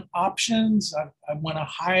options. I want a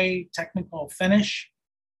high technical finish.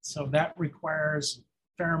 So that requires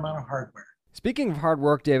a fair amount of hardware. Speaking of hard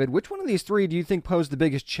work, David, which one of these 3 do you think posed the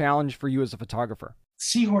biggest challenge for you as a photographer?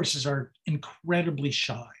 Seahorses are incredibly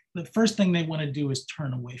shy. The first thing they want to do is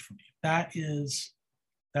turn away from you.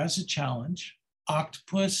 That's a challenge.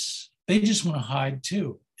 Octopus, they just want to hide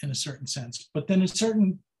too, in a certain sense. But then at a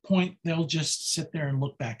certain point, they'll just sit there and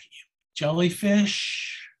look back at you.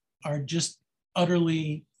 Jellyfish are just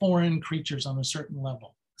utterly foreign creatures on a certain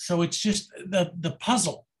level. So it's just the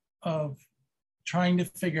puzzle of trying to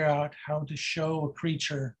figure out how to show a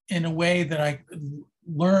creature in a way that I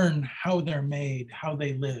learn how they're made, how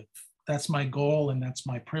they live. That's my goal, and that's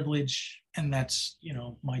my privilege, and that's,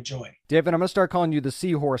 my joy. David, I'm going to start calling you the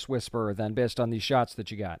Seahorse Whisperer then, based on these shots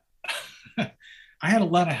that you got. I had a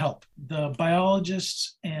lot of help. The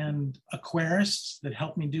biologists and aquarists that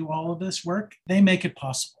helped me do all of this work, they make it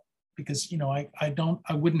possible because,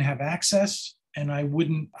 I wouldn't have access, and I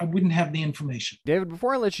wouldn't have the information. David,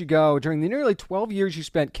 before I let you go, during the nearly 12 years you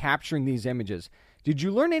spent capturing these images, did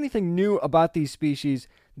you learn anything new about these species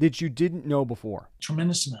that you didn't know before?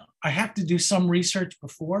 Tremendous amount. I have to do some research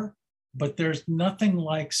before, but there's nothing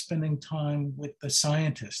like spending time with the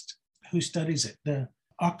scientist who studies it. The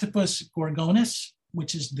Octopus gorgonis,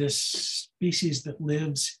 which is this species that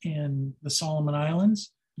lives in the Solomon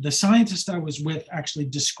Islands, the scientist I was with actually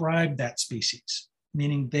described that species,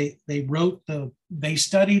 meaning they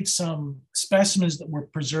studied some specimens that were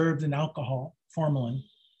preserved in alcohol, formalin,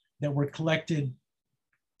 that were collected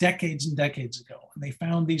decades and decades ago. And they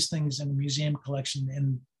found these things in a museum collection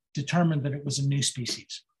and determined that it was a new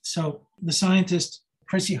species. So the scientist,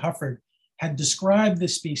 Chrissy Hufford, had described the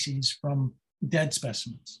species from dead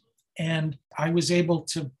specimens. And I was able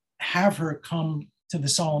to have her come to the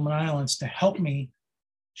Solomon Islands to help me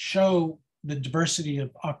show the diversity of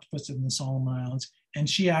octopus in the Solomon Islands. And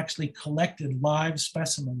she actually collected live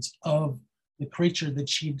specimens of the creature that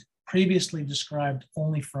she'd previously described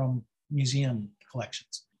only from museum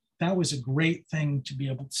collections. That was a great thing to be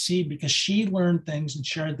able to see because she learned things and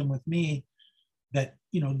shared them with me that,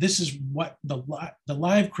 this is what the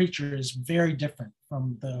live creature is very different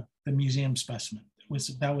from the museum specimen.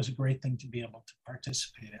 That was a great thing to be able to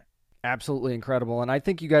participate in. Absolutely incredible. And I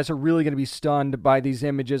think you guys are really going to be stunned by these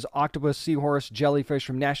images. Octopus, seahorse, jellyfish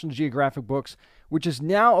from National Geographic Books, which is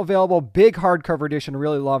now available, big hardcover edition.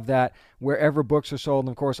 Really love that, wherever books are sold, and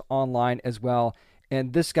of course online as well.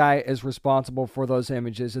 And this guy is responsible for those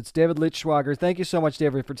images. It's David Lichtschwager. Thank you so much,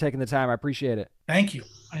 David, for taking the time. I appreciate it. Thank you.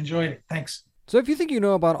 I enjoyed it. Thanks. So if you think you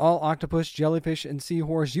know about all octopus, jellyfish, and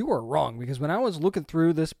seahorse, you are wrong, because when I was looking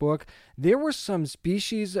through this book, there were some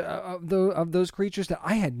species of those creatures that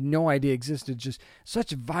I had no idea existed, just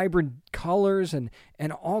such vibrant colors and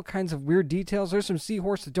all kinds of weird details. There's some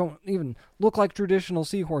seahorse that don't even look like traditional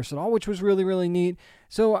seahorse at all, which was really, really neat.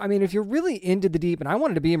 So, I mean, if you're really into the deep, and I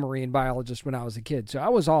wanted to be a marine biologist when I was a kid, so I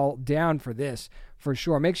was all down for this, for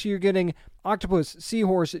sure. Make sure you're getting Octopus,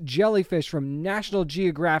 Seahorse, Jellyfish from National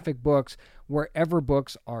Geographic Books, wherever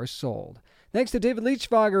books are sold. Thanks to David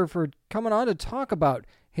Lichtschwager for coming on to talk about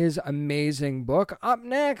his amazing book. Up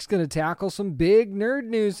next, going to tackle some big nerd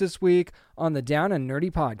news this week on the Down and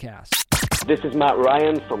Nerdy Podcast. This is Matt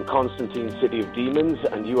Ryan from Constantine City of Demons,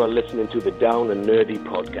 and you are listening to the Down and Nerdy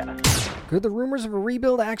Podcast. Could the rumors of a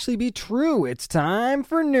rebuild actually be true? It's time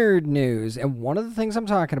for nerd news. And one of the things I'm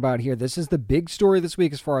talking about here, this is the big story this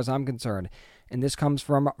week as far as I'm concerned, and this comes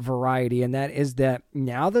from Variety, and that is that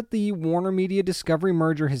now that the Warner Media Discovery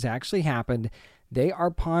merger has actually happened, they are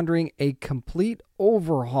pondering a complete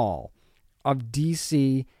overhaul of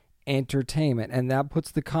DC Entertainment, and that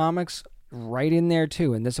puts the comics right in there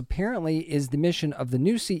too. And this apparently is the mission of the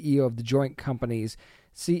new CEO of the joint companies,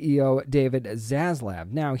 CEO David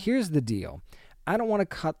Zaslav. Now, here's the deal. I don't want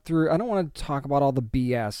to talk about all the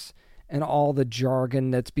BS and all the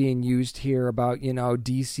jargon that's being used here about,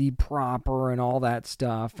 DC proper and all that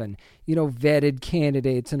stuff, and, vetted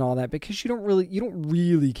candidates and all that, because you don't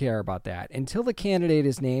really care about that. Until the candidate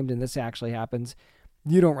is named and this actually happens,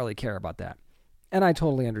 you don't really care about that. And I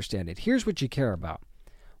totally understand it. Here's what you care about.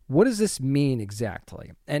 What does this mean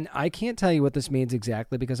exactly? And I can't tell you what this means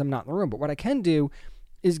exactly because I'm not in the room, but what I can do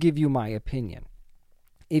is give you my opinion.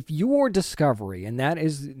 If your Discovery, and that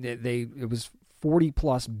is, it was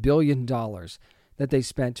 $40+ billion that they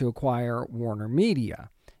spent to acquire Warner Media,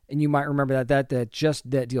 and you might remember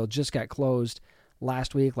that deal just got closed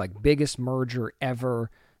last week, like biggest merger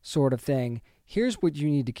ever sort of thing. Here's what you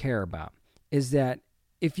need to care about, is that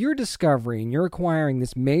if you're Discovery and you're acquiring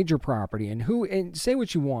this major property, and say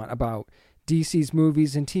what you want about DC's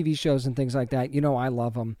movies and TV shows and things like that, I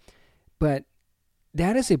love them, but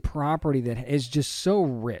that is a property that is just so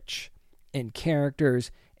rich in characters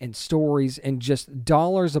and stories and just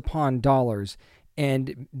dollars upon dollars,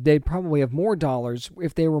 and they'd probably have more dollars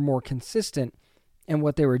if they were more consistent in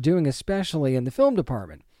what they were doing, especially in the film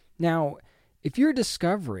department. Now, if you're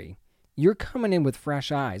Discovery, you're coming in with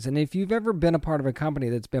fresh eyes, and if you've ever been a part of a company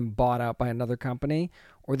that's been bought out by another company,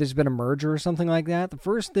 or there's been a merger or something like that, the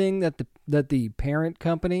first thing that the parent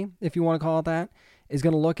company, if you want to call it that, is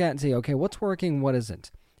going to look at and say, okay, what's working, what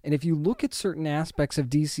isn't? And if you look at certain aspects of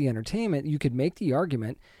DC Entertainment, you could make the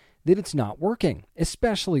argument that it's not working,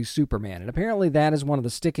 especially Superman. And apparently that is one of the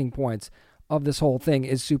sticking points of this whole thing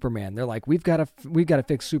is Superman. They're like, we've got to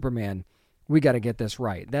fix Superman. We got to get this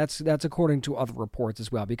right. That's according to other reports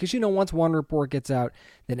as well. Because, once one report gets out,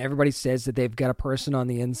 then everybody says that they've got a person on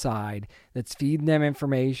the inside that's feeding them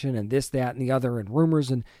information and this, that, and the other, and rumors,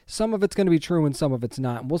 and some of it's going to be true and some of it's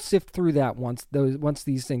not. And we'll sift through that once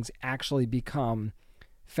these things actually become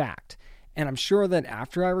fact. And I'm sure that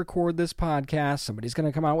after I record this podcast, somebody's going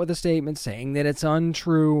to come out with a statement saying that it's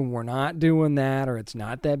untrue and we're not doing that, or it's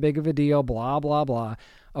not that big of a deal, blah, blah, blah.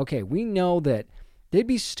 Okay, we know that they'd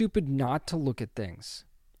be stupid not to look at things,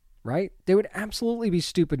 right? They would absolutely be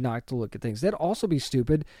stupid not to look at things. They'd also be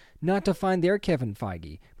stupid not to find their Kevin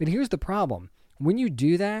Feige. But here's the problem. When you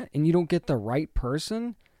do that and you don't get the right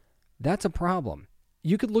person, that's a problem.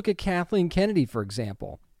 You could look at Kathleen Kennedy, for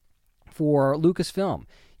example, for Lucasfilm.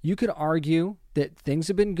 You could argue that things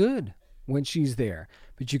have been good when she's there,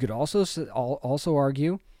 but you could also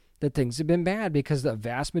argue that things have been bad because the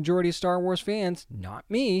vast majority of Star Wars fans, not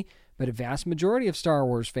me, but a vast majority of Star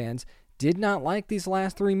Wars fans did not like these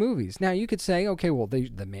last 3 movies. Now, you could say, okay, well, the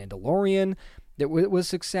Mandalorian, that was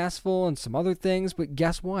successful and some other things, but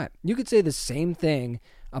guess what? You could say the same thing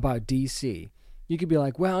about DC. You could be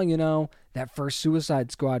like, well, that first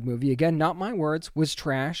Suicide Squad movie, again, not my words, was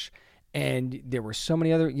trash. And there were so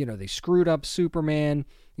many other, they screwed up Superman,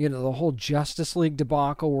 the whole Justice League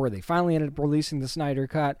debacle where they finally ended up releasing the Snyder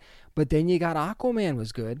Cut. But then you got Aquaman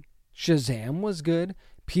was good. Shazam was good.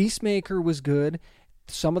 Peacemaker was good.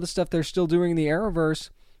 Some of the stuff they're still doing in the Arrowverse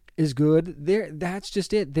is good. That's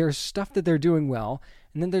just it. There's stuff that they're doing well.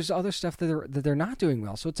 and then there's other stuff that they're not doing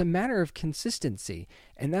well. So it's a matter of consistency,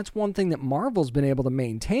 and that's one thing that Marvel's been able to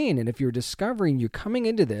maintain. And if you're discovering, you're coming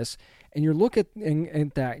into this, and you're looking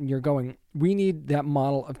at that, and you're going, we need that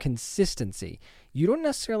model of consistency. You don't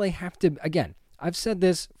necessarily have to. Again, I've said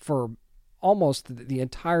this for almost the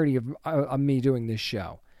entirety of me doing this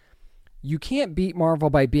show. You can't beat Marvel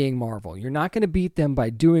by being Marvel. You're not going to beat them by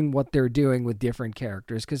doing what they're doing with different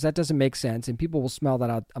characters, because that doesn't make sense, and people will smell that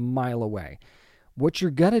out a mile away. What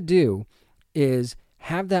you're going to do is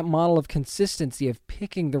have that model of consistency of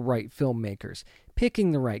picking the right filmmakers,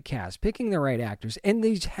 picking the right cast, picking the right actors, and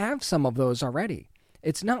they have some of those already.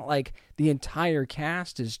 It's not like the entire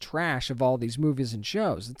cast is trash of all these movies and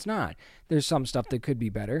shows. It's not. There's some stuff that could be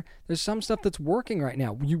better. There's some stuff that's working right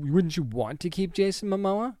now. Wouldn't you want to keep Jason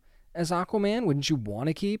Momoa as Aquaman? Wouldn't you want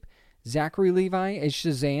to keep Zachary Levi as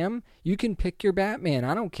Shazam? You can pick your Batman.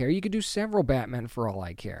 I don't care. You could do several Batmen for all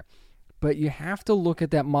I care. But you have to look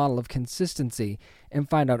at that model of consistency and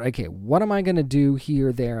find out, okay, what am I going to do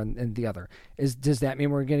here, there, and the other? Does that mean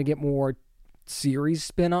we're going to get more series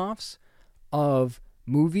spin-offs of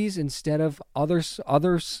movies instead of other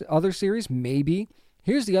series? Maybe.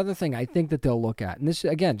 Here's the other thing I think that they'll look at, and this,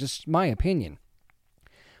 again, just my opinion.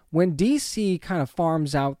 When DC kind of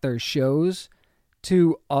farms out their shows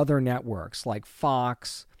to other networks like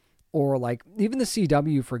Fox or like even the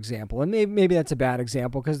CW, for example, and maybe that's a bad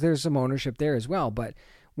example because there's some ownership there as well, but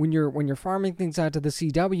when you're farming things out to the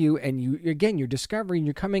CW and you're discovering,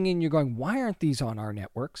 you're coming in, you're going, why aren't these on our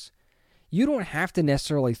networks? You don't have to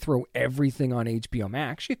necessarily throw everything on HBO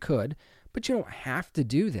Max. You could, but you don't have to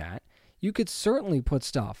do that. You could certainly put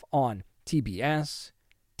stuff on TBS,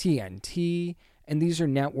 TNT, and these are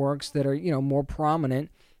networks that are, more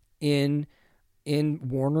prominent in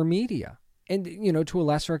Warner Media. And, to a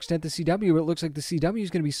lesser extent, the CW, it looks like the CW is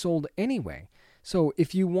going to be sold anyway. So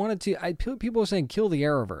if you wanted to, people are saying kill the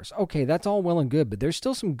Arrowverse. Okay, that's all well and good, but there's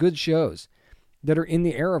still some good shows that are in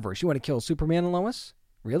the Arrowverse. You want to kill Superman and Lois?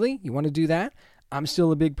 Really? You want to do that? I'm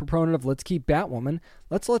still a big proponent of let's keep Batwoman.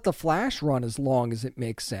 Let's let the Flash run as long as it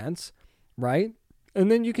makes sense, right?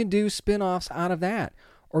 And then you can do spin-offs out of that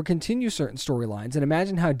or continue certain storylines and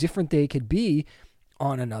imagine how different they could be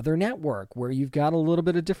on another network where you've got a little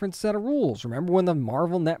bit of different set of rules. Remember when the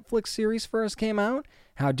Marvel Netflix series first came out?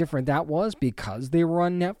 How different that was because they were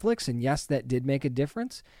on Netflix, and yes, that did make a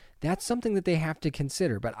difference. That's something that they have to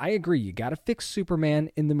consider. But I agree, you got to fix Superman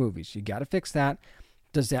in the movies. You got to fix that.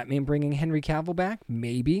 Does that mean bringing Henry Cavill back?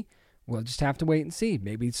 Maybe. We'll just have to wait and see.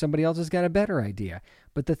 Maybe somebody else has got a better idea.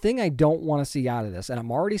 But the thing I don't want to see out of this, and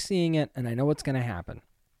I'm already seeing it, and I know what's going to happen,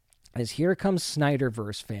 is here comes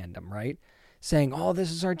Snyderverse fandom, right? Saying, oh,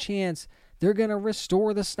 this is our chance. They're going to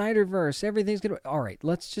restore the Snyderverse. Everything's going to... All right,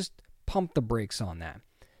 let's just pump the brakes on that.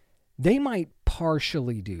 They might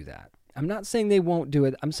partially do that. I'm not saying they won't do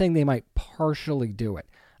it. I'm saying they might partially do it.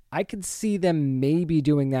 I could see them maybe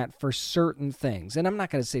doing that for certain things. And I'm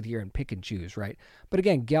not going to sit here and pick and choose, right? But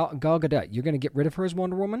again, Gal Gadot, you're going to get rid of her as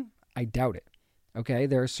Wonder Woman? I doubt it. Okay?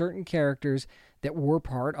 There are certain characters that were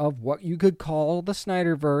part of what you could call the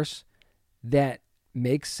Snyderverse that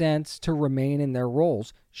makes sense to remain in their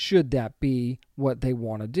roles, should that be what they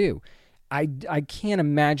want to do. I can't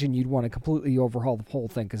imagine you'd want to completely overhaul the whole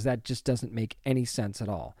thing because that just doesn't make any sense at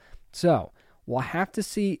all. So we'll have to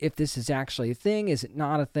see if this is actually a thing. Is it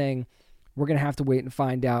not a thing? We're going to have to wait and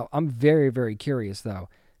find out. I'm very, very curious, though,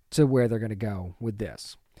 to where they're going to go with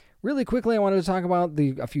this. Really quickly, I wanted to talk about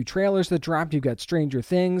a few trailers that dropped. You've got Stranger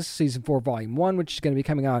Things, Season 4, Volume 1, which is going to be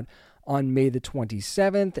coming out on May the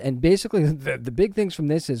 27th. And basically, the big things from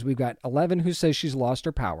this is we've got Eleven, who says she's lost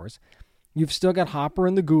her powers. You've still got Hopper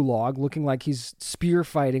in the gulag, looking like he's spear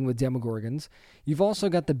fighting with Demogorgons. You've also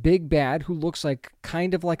got the big bad, who looks like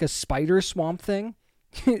kind of like a spider Swamp Thing.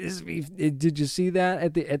 Did you see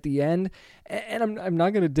that at the end? And I'm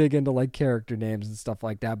not going to dig into like character names and stuff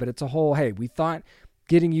like that, but it's a whole, hey, we thought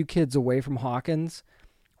getting you kids away from Hawkins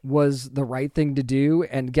was the right thing to do,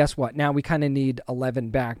 and guess what? Now we kind of need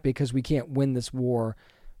 11 back because we can't win this war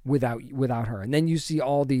without her. And then you see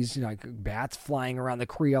all these like bats flying around the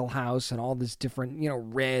Creel house and all this different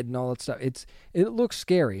red and all that stuff. It looks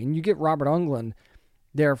scary, and you get Robert Englund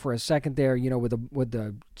there for a second there, with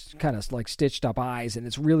the kind of like stitched up eyes, and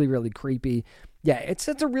it's really, really creepy. Yeah, it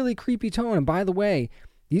sets a really creepy tone. And by the way,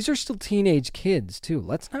 these are still teenage kids too.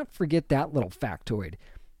 Let's not forget that little factoid.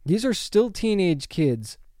 These are still teenage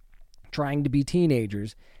kids trying to be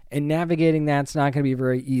teenagers, and navigating that's not going to be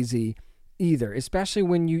very easy either, especially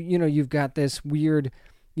when you've got this weird,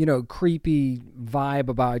 creepy vibe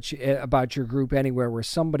about your group anywhere, where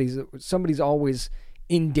somebody's always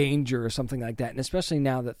in danger or something like that. And especially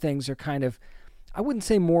now that things are kind of, I wouldn't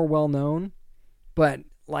say more well known, But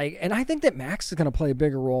and I think that Max is going to play a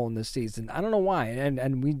bigger role in this season. I don't know why.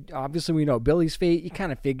 And we know Billy's fate. You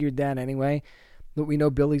kind of figured that anyway, that we know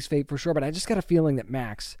Billy's fate for sure. But I just got a feeling that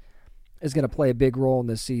Max is going to play a big role in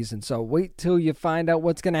this season. So wait till you find out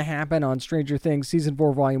what's going to happen on Stranger Things Season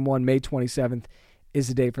 4, Volume 1, May 27th is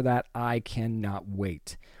the day for that. I cannot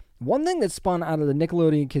wait. One thing that spun out of the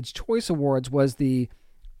Nickelodeon Kids' Choice Awards was the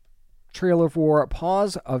trailer for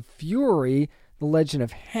Paws of Fury, The Legend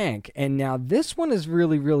of Hank. And now this one is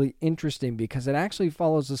really, really interesting because it actually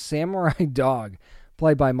follows a samurai dog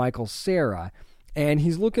played by Michael Cera. And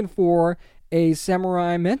he's looking for a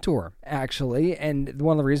samurai mentor, actually. And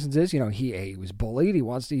one of the reasons is, he was bullied.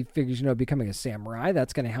 He figures, becoming a samurai,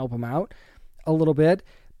 that's going to help him out a little bit.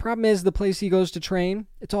 Problem is, the place he goes to train,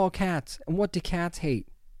 it's all cats. And what do cats hate?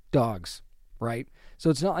 Dogs, right? So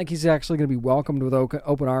it's not like he's actually going to be welcomed with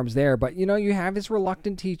open arms there. But, you have his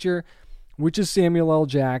reluctant teacher, which is Samuel L.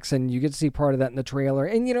 Jackson. You get to see part of that in the trailer.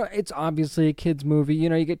 And, it's obviously a kid's movie.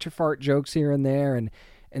 You get your fart jokes here and there. And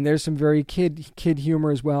there's some very kid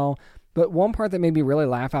humor as well. But one part that made me really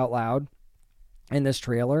laugh out loud in this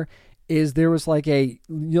trailer is there was like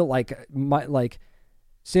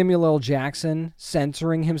Samuel L. Jackson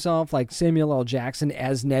censoring himself, like Samuel L. Jackson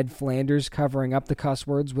as Ned Flanders covering up the cuss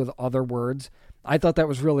words with other words. I thought that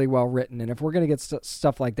was really well written. And if we're going to get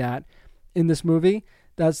stuff like that in this movie,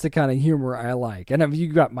 that's the kind of humor I like. And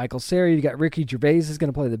you got Michael Cera, you got Ricky Gervais is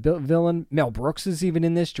going to play the villain. Mel Brooks is even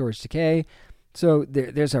in this, George Takei. So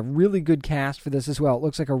there's a really good cast for this as well. It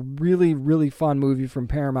looks like a really, really fun movie from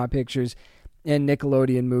Paramount Pictures and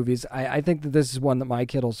Nickelodeon movies. I think that this is one that my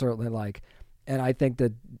kid will certainly like. And I think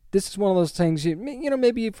that this is one of those things,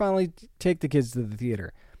 maybe you finally take the kids to the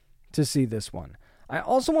theater to see this one. I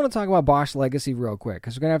also want to talk about Bosch Legacy real quick,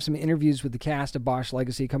 because we're going to have some interviews with the cast of Bosch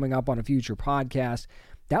Legacy coming up on a future podcast.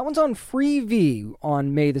 That one's on Freevee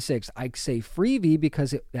on May the 6th. I say Freevee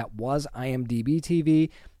because that was IMDb TV.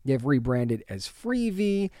 They've rebranded as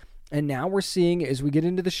Freevee. And now we're seeing, as we get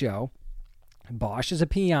into the show, Bosch is a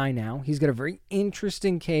PI now. He's got a very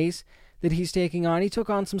interesting case that he's taking on. He took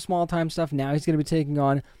on some small-time stuff. Now he's going to be taking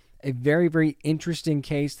on a very, very interesting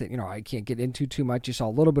case that, I can't get into too much. You saw a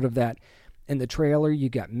little bit of that in the trailer. You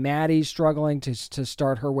got Maddie struggling to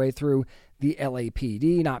start her way through the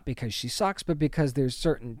LAPD, not because she sucks, but because there's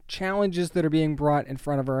certain challenges that are being brought in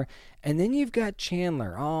front of her. And then you've got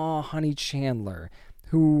Chandler. Oh, Honey Chandler,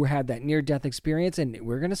 who had that near-death experience, and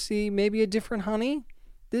we're going to see maybe a different Honey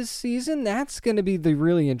this season. That's going to be the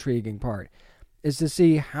really intriguing part, is to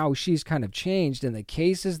see how she's kind of changed, and the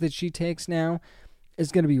cases that she takes now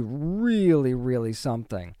is going to be really, really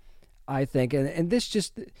something, I think. And this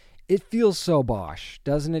just, it feels so Bosch,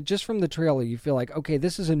 doesn't it? Just from the trailer, you feel like, okay,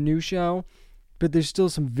 this is a new show, but there's still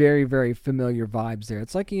some very, very familiar vibes there.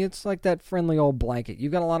 It's like that friendly old blanket.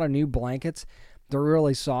 You've got a lot of new blankets. They're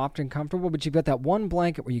really soft and comfortable, but you've got that one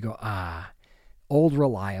blanket where you go, old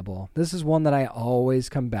reliable. This is one that I always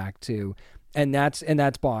come back to, and that's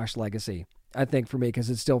Bosch Legacy, I think, for me, because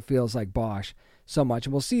it still feels like Bosch so much.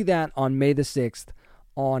 And we'll see that on May the 6th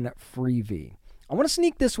on Freevee. I want to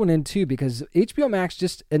sneak this one in, too, because HBO Max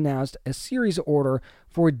just announced a series order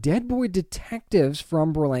for Dead Boy Detectives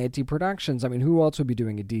from Berlanti Productions. I mean, who else would be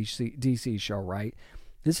doing a DC show, right?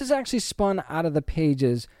 This is actually spun out of the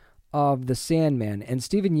pages of The Sandman. And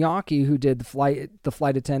Stephen Yawkey, who did the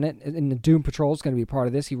flight attendant in the Doom Patrol, is going to be part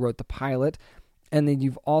of this. He wrote the pilot. And then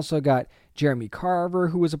you've also got Jeremy Carver,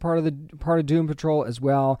 who was a part of Doom Patrol as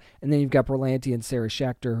well. And then you've got Berlanti and Sarah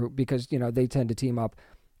Schechter, who, because they tend to team up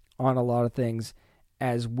on a lot of things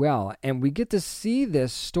as well. And we get to see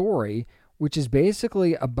this story, which is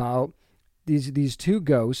basically about these two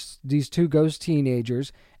ghost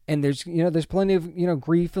teenagers. And there's plenty of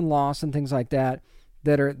grief and loss and things like that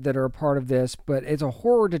are a part of this, but it's a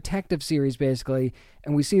horror detective series basically,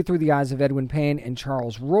 and we see it through the eyes of Edwin Payne and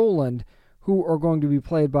Charles Rowland, who are going to be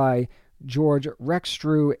played by George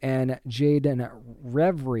Rextrew and Jaden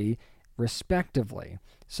Reverie, respectively.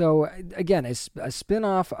 So again, a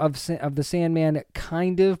spin-off of The Sandman,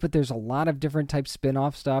 kind of, but there's a lot of different type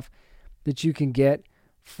spin-off stuff that you can get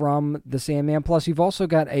from The Sandman. Plus, you've also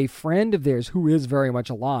got a friend of theirs who is very much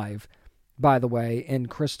alive, by the way, in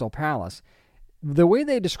Crystal Palace. The way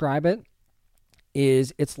they describe it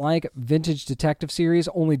is it's like vintage detective series,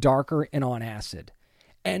 only darker and on acid.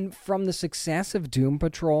 And from the success of Doom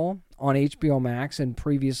Patrol on HBO Max and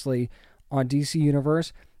previously on DC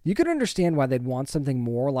Universe, you could understand why they'd want something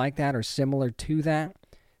more like that or similar to that.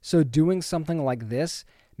 So doing something like this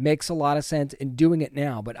makes a lot of sense in doing it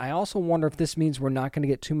now. But I also wonder if this means we're not going to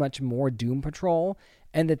get too much more Doom Patrol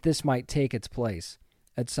and that this might take its place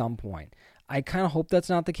at some point. I kind of hope that's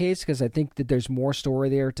not the case because I think that there's more story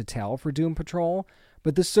there to tell for Doom Patrol,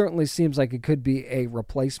 but this certainly seems like it could be a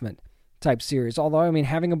replacement type series. Although, I mean,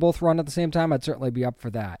 having them both run at the same time, I'd certainly be up for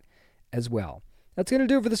that as well. That's going to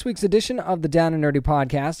do it for this week's edition of the Down and Nerdy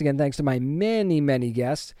podcast. Again, thanks to my many, many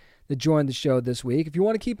guests that joined the show this week. If you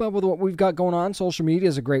want to keep up with what we've got going on, social media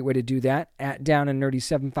is a great way to do that. At Down and Nerdy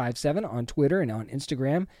 757 on Twitter and on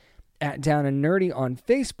Instagram. At Down and Nerdy on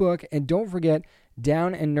Facebook. And don't forget,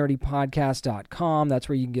 downandnerdypodcast.com. That's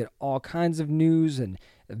where you can get all kinds of news, and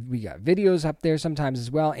we got videos up there sometimes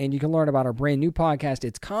as well. And you can learn about our brand new podcast,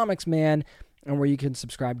 It's Comics Man, and where you can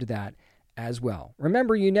subscribe to that as well.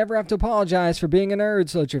 Remember, you never have to apologize for being a nerd,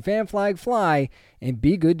 so let your fan flag fly and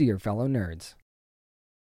be good to your fellow nerds.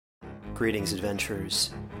 Greetings,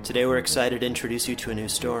 adventurers. Today we're excited to introduce you to a new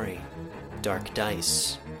story, Dark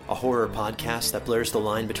Dice, a horror podcast that blurs the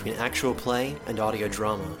line between actual play and audio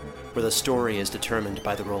drama, where the story is determined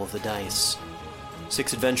by the roll of the dice.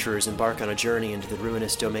 6 adventurers embark on a journey into the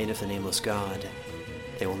ruinous domain of the Nameless God.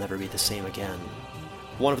 They will never be the same again.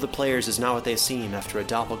 One of the players is not what they seem after a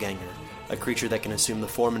doppelganger, a creature that can assume the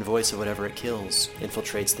form and voice of whatever it kills,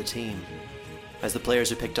 infiltrates the team. As the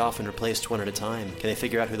players are picked off and replaced one at a time, can they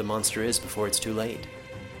figure out who the monster is before it's too late?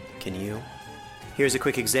 Can you? Here's a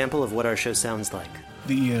quick example of what our show sounds like.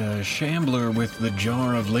 The shambler with the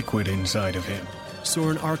jar of liquid inside of him.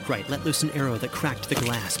 Soren Arkwright let loose an arrow that cracked the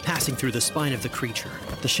glass, passing through the spine of the creature.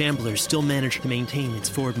 The shambler still managed to maintain its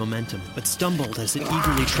forward momentum, but stumbled as it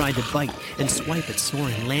eagerly tried to bite and swipe at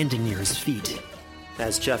Soren, landing near his feet.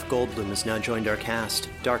 As Jeff Goldblum has now joined our cast,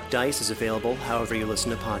 Dark Dice is available however you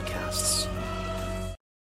listen to podcasts.